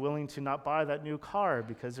 Are you willing to not buy that new car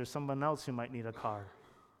because there's someone else who might need a car?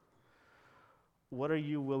 What are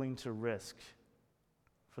you willing to risk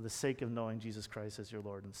for the sake of knowing Jesus Christ as your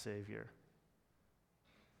Lord and Savior?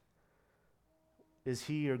 Is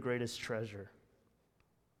he your greatest treasure?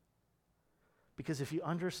 Because if you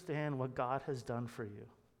understand what God has done for you,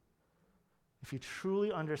 if you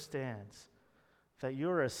truly understand that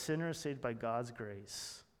you're a sinner saved by God's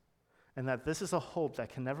grace, and that this is a hope that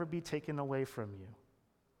can never be taken away from you,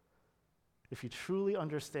 if you truly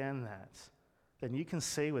understand that, then you can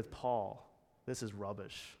say with Paul, this is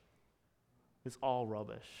rubbish. It's all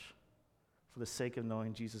rubbish for the sake of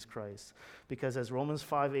knowing Jesus Christ. Because as Romans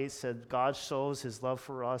 5:8 said, God shows his love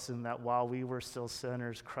for us in that while we were still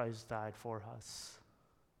sinners, Christ died for us.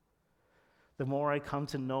 The more I come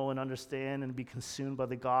to know and understand and be consumed by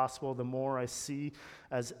the gospel, the more I see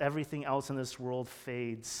as everything else in this world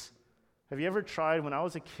fades. Have you ever tried? When I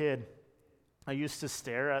was a kid, I used to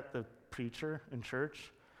stare at the preacher in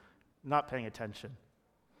church, not paying attention.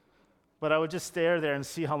 But I would just stare there and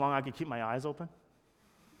see how long I could keep my eyes open.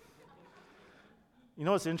 You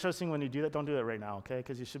know what's interesting when you do that? Don't do that right now, okay?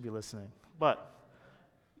 Because you should be listening. But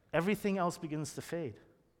everything else begins to fade.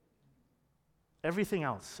 Everything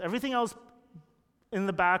else in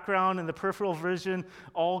the background, in the peripheral vision,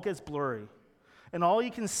 all gets blurry. And all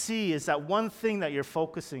you can see is that one thing that you're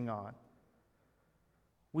focusing on.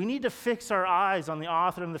 We need to fix our eyes on the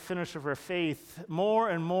author and the finisher of our faith more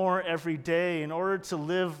and more every day in order to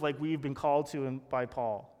live like we've been called to by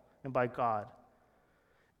Paul and by God.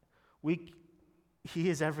 He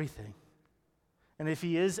is everything. And if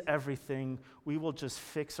he is everything, we will just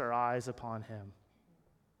fix our eyes upon him.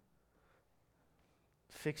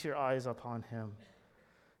 Fix your eyes upon him.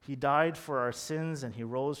 He died for our sins and he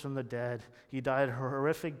rose from the dead. He died a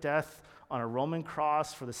horrific death on a Roman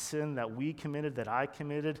cross for the sin that we committed, that I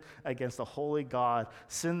committed against the holy God.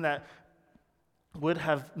 Sin that would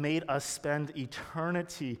have made us spend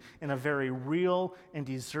eternity in a very real and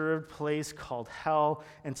deserved place called hell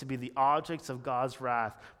and to be the objects of God's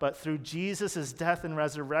wrath. But through Jesus' death and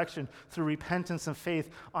resurrection, through repentance and faith,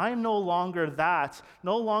 I am no longer that.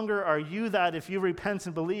 No longer are you that if you repent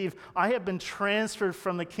and believe. I have been transferred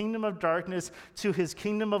from the kingdom of darkness to his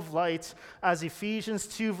kingdom of light. As Ephesians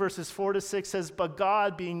 2 verses 4-6 says, but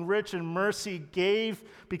God, being rich in mercy, gave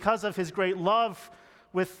because of his great love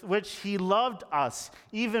with which he loved us,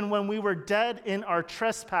 even when we were dead in our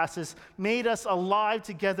trespasses, made us alive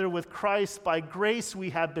together with Christ. By grace we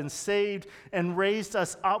have been saved, and raised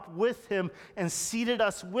us up with him, and seated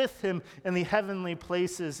us with him in the heavenly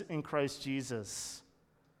places in Christ Jesus.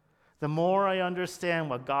 The more I understand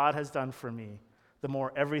what God has done for me, the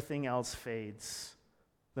more everything else fades.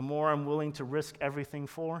 The more I'm willing to risk everything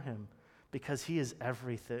for him, because he is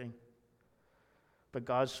everything. But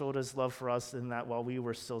God showed his love for us in that while we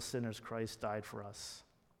were still sinners, Christ died for us.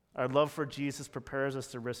 Our love for Jesus prepares us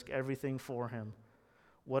to risk everything for him.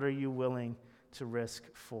 What are you willing to risk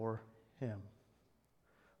for him?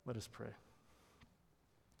 Let us pray.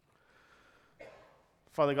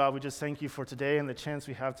 Father God, we just thank you for today and the chance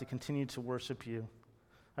we have to continue to worship you.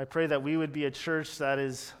 I pray that we would be a church that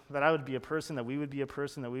I would be a person, that we would be a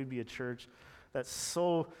person, that we would be a church that's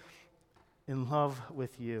so in love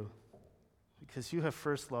with you. Because you have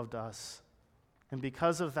first loved us. And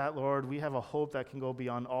because of that, Lord, we have a hope that can go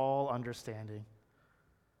beyond all understanding,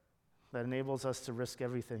 that enables us to risk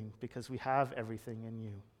everything because we have everything in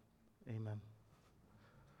you. Amen.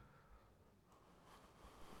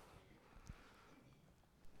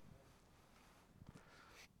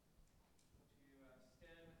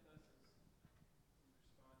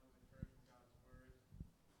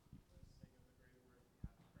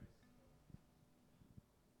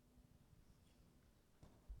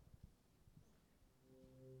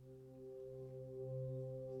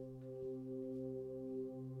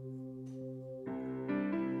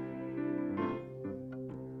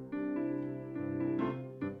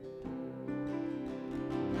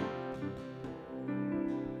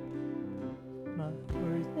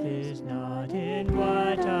 Is not in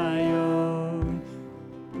what I own,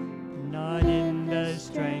 not in the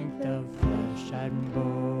strength of flesh and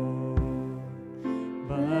bone,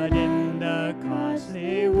 but in the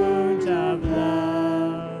costly wounds of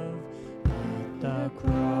love at the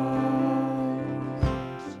cross.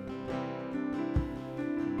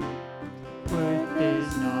 Worth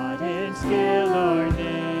is not in skill or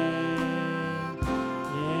name,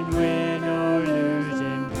 in win or lose,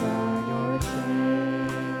 in pride or shame,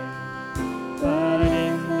 but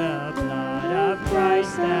in the blood of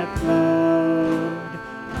Christ that flowed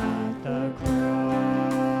at the cross.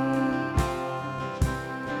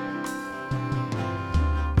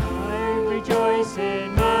 I rejoice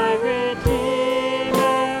in my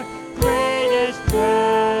Redeemer, greatest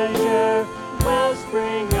treasure,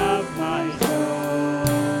 wellspring of my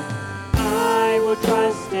soul. I will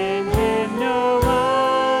trust in him, no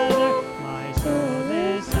other. My soul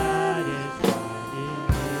is satisfied in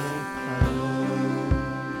him alone.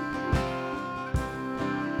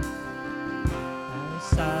 As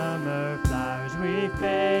summer flowers we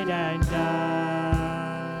fade and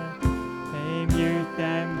die, fame, youth,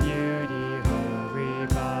 and beauty hurry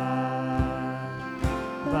by,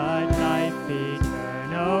 but life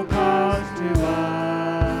eternal calls to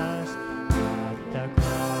us at the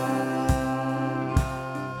cross.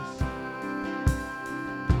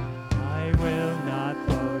 I will not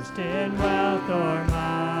boast in wealth or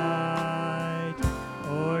might,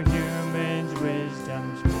 or human's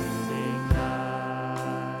wisdom's fleeting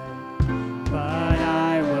light, but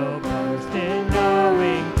I will boast in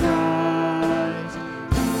knowing Christ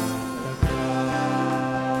at the cross.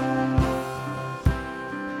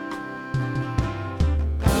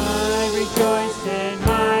 I rejoice in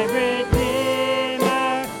my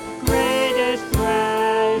Redeemer, greatest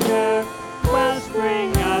treasure,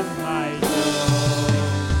 wellspring of my soul.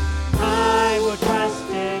 I will trust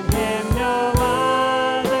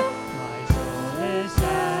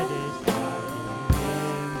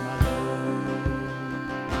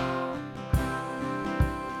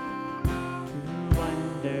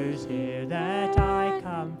that I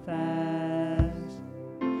confess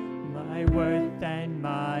my worth and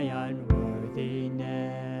my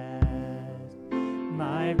unworthiness,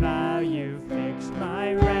 my value fixed,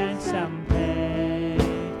 my ransom paid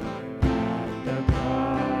at the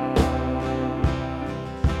cross.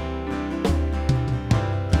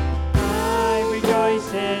 I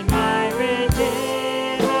rejoice in my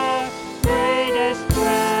Redeemer, greatest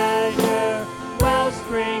treasure,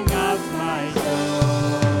 wellspring of my soul.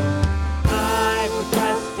 I will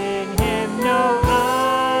trust in him, no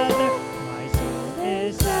other. My soul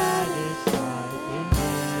is satisfied in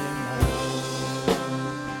him alone.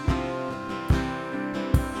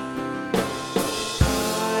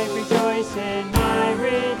 I rejoice in my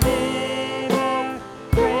Redeemer,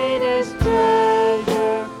 greatest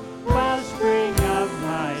treasure, wellspring of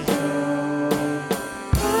my soul.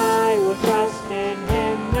 I will trust in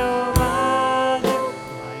him, no other.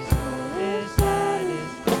 My soul is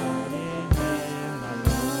satisfied in him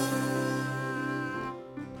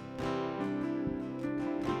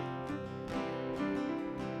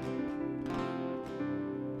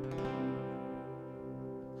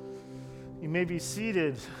You may be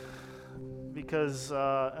seated because,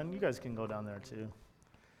 and you guys can go down there too.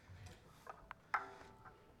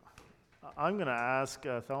 I'm going to ask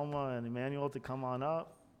Thelma and Emmanuel to come on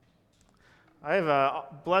up. I have a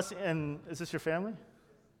blessing, and is this your family?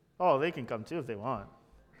 Oh, they can come too if they want.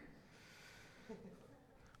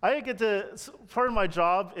 Part of my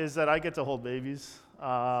job is that I get to hold babies.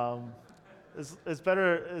 It's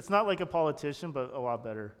better, it's not like a politician, but a lot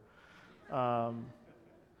better.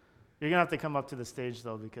 You're going to have to come up to the stage,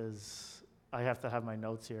 though, because I have to have my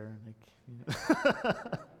notes here.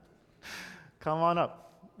 Come on up.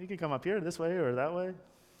 You can come up here, this way or that way.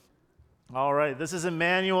 All right, this is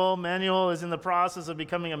Emmanuel. Emmanuel is in the process of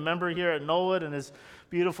becoming a member here at Knollwood, and his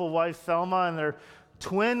beautiful wife, Thelma, and their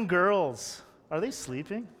twin girls. Are they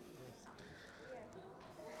sleeping?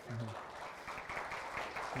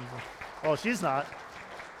 Oh, she's not.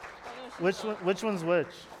 Which one's which?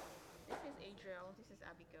 This is Adriel. This is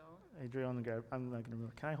Abigail. Adriel and Gab. I'm not gonna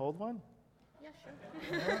remember. Can I hold one? Yeah, sure.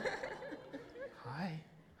 Hi.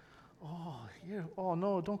 Oh, here. Oh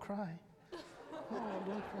no, don't cry. Oh,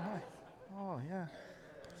 don't cry. Oh yeah.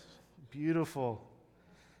 Beautiful.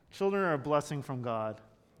 Children are a blessing from God.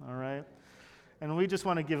 All right. And we just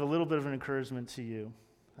want to give a little bit of an encouragement to you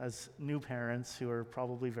as new parents who are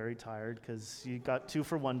probably very tired because you got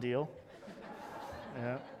 2-for-1 deal.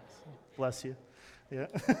 Yeah. Bless you. Yeah.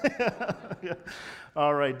 Yeah.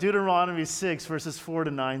 All right. Deuteronomy 6, verses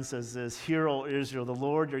 4-9 says this: Hear, O Israel, the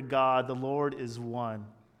Lord your God, the Lord is one.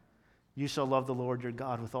 You shall love the Lord your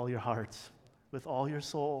God with all your heart, with all your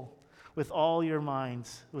soul, with all your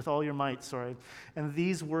minds, with all your might, And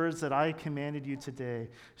these words that I commanded you today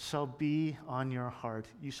shall be on your heart.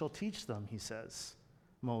 You shall teach them, he says,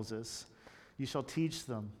 Moses. You shall teach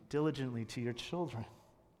them diligently to your children.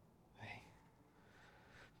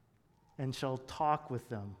 And shall talk with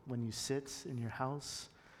them when you sit in your house,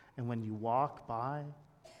 and when you walk by,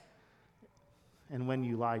 and when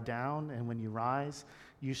you lie down, and when you rise.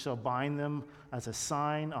 You shall bind them as a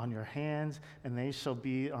sign on your hands, and they shall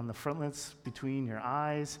be on the frontlets between your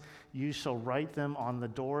eyes. You shall write them on the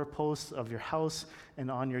doorposts of your house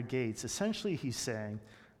and on your gates. Essentially, he's saying,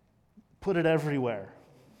 put it everywhere.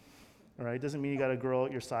 All right? Doesn't mean you got to grow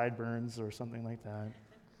out your sideburns or something like that.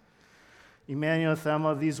 Emmanuel,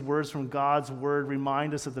 Thelma, these words from God's word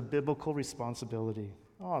remind us of the biblical responsibility.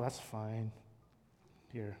 Oh, that's fine.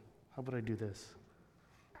 Here, how about I do this?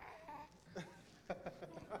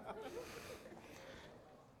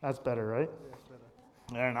 That's better, right? Yeah, it's better.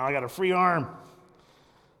 There, now I got a free arm.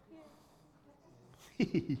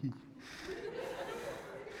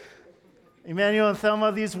 Emmanuel and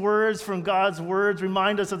Thelma, these words from God's words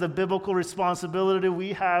remind us of the biblical responsibility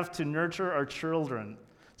we have to nurture our children,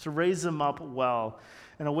 to raise them up well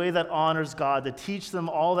in a way that honors God, to teach them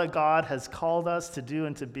all that God has called us to do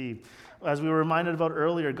and to be. As we were reminded about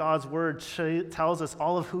earlier, God's word tells us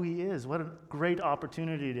all of who he is. What a great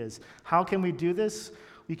opportunity it is. How can we do this?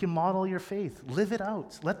 We can model your faith. Live it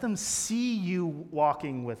out. Let them see you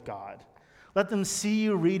walking with God. Let them see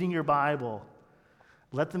you reading your Bible.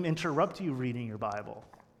 Let them interrupt you reading your Bible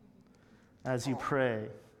as you pray.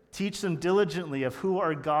 Teach them diligently of who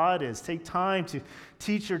our God is. Take time to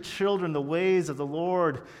teach your children the ways of the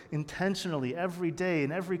Lord intentionally every day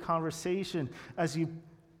in every conversation as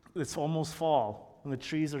it's almost fall and the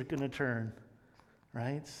trees are going to turn,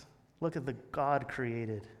 right? Look at the God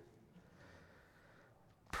created.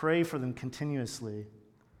 Pray for them continuously.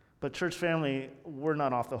 But church family, we're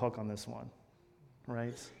not off the hook on this one,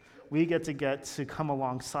 right? We get to come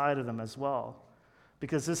alongside of them as well.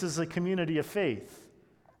 because this is a community of faith,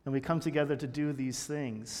 and we come together to do these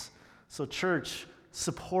things. So church,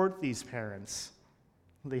 support these parents.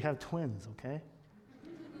 They have twins, okay?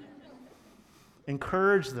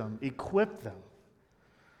 Encourage them, equip them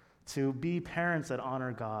to be parents that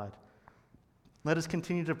honor God. Let us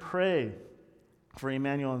continue to pray for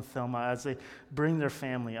Emmanuel and Thelma as they bring their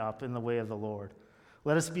family up in the way of the Lord.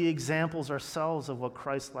 Let us be examples ourselves of what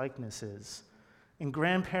Christ-likeness is. And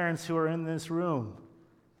grandparents who are in this room,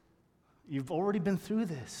 you've already been through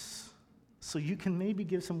this, so you can maybe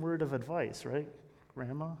give some word of advice, right?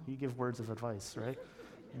 Grandma, you give words of advice, right?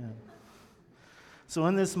 Yeah. So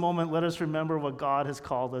in this moment, let us remember what God has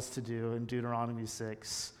called us to do in Deuteronomy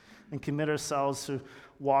 6 and commit ourselves to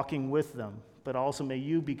walking with them, but also may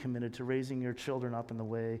you be committed to raising your children up in the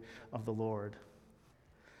way of the Lord.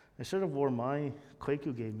 I should have worn my,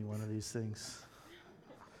 Kwaku gave me one of these things.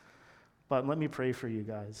 But let me pray for you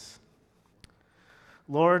guys.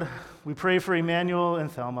 Lord, we pray for Emmanuel and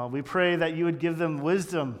Thelma. We pray that you would give them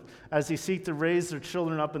wisdom as they seek to raise their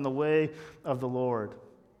children up in the way of the Lord.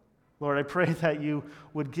 Lord, I pray that you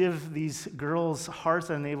would give these girls hearts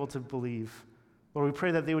unable to believe. Lord, we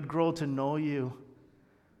pray that they would grow to know you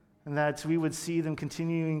and that we would see them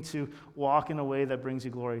continuing to walk in a way that brings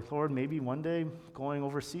you glory. Lord, maybe one day going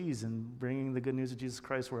overseas and bringing the good news of Jesus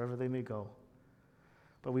Christ wherever they may go.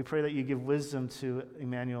 But we pray that you give wisdom to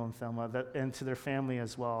Emmanuel and Thelma and to their family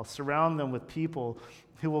as well. Surround them with people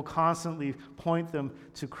who will constantly point them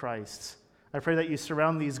to Christ. I pray that you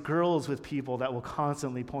surround these girls with people that will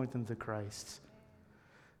constantly point them to Christ.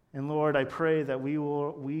 And Lord, I pray that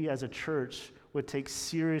we as a church would take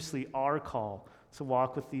seriously our call to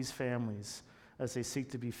walk with these families as they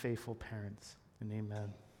seek to be faithful parents. And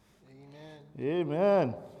amen. Amen.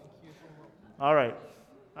 Amen. Thank you so much. All right.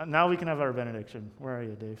 Now we can have our benediction. Where are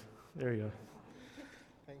you, Dave? There you go.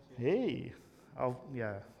 Thank you. Hey.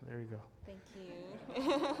 Yeah, there you go. Thank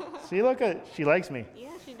you. See, look at, she likes me. Yeah,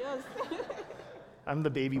 she does. I'm the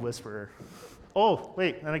baby whisperer. Oh,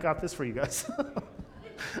 wait, and I got this for you guys.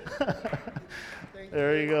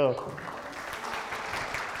 There you go.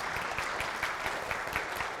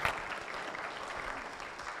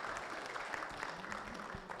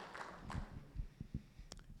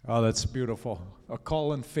 Oh, that's beautiful. A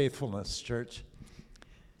call in faithfulness, church.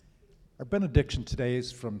 Our benediction today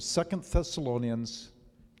is from 2 Thessalonians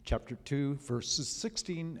chapter 2, verses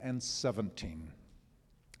 16 and 17.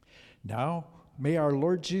 Now, may our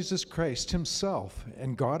Lord Jesus Christ himself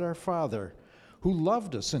and God our Father, who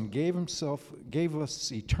loved us and gave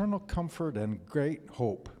us eternal comfort and great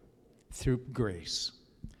hope through grace,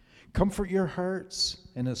 comfort your hearts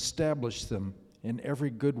and establish them in every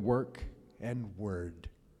good work and word.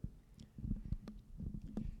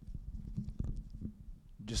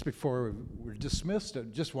 Just before we're dismissed, I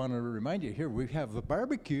just want to remind you here, we have the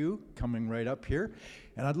barbecue coming right up here,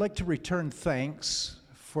 and I'd like to return thanks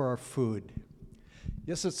for our food.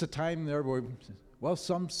 Yes, it's a time there where, well,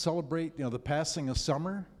 some celebrate, the passing of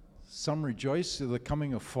summer, some rejoice at the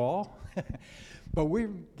coming of fall, but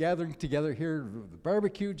we're gathering together here, the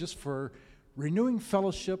barbecue, just for renewing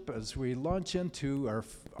fellowship as we launch into our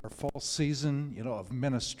fall season, of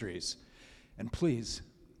ministries. And please,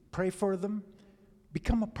 pray for them.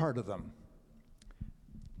 Become a part of them.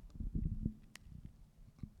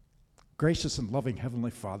 Gracious and loving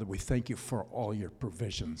Heavenly Father, we thank you for all your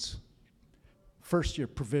provisions. First, your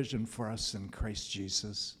provision for us in Christ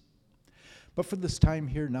Jesus. But for this time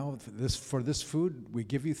here now, for this food, we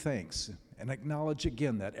give you thanks and acknowledge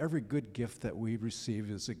again that every good gift that we receive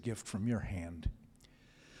is a gift from your hand.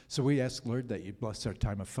 So we ask, Lord, that you bless our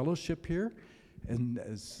time of fellowship here, and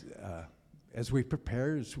as we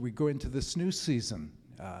prepare, as we go into this new season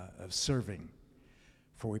of serving.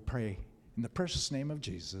 For we pray in the precious name of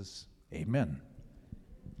Jesus, amen.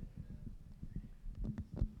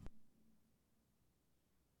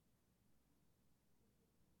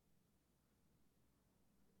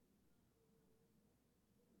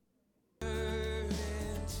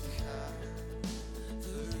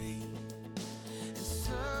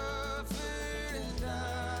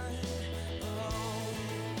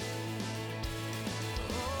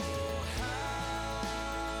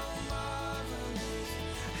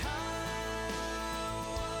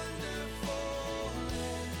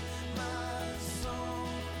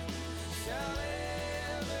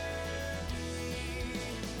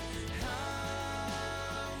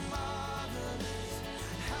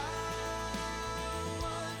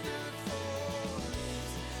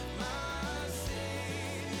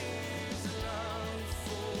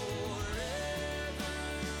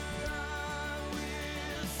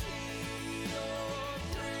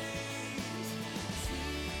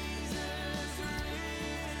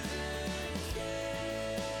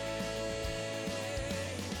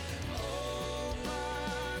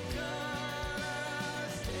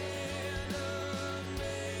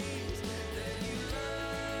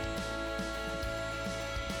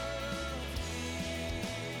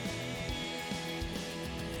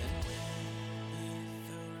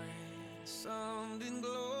 crowned in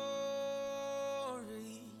glory.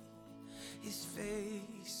 His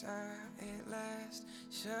face I at last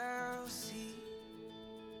shall see.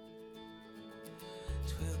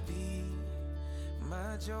 'Twill be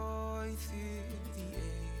my joy through the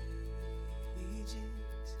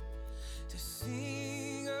ages to see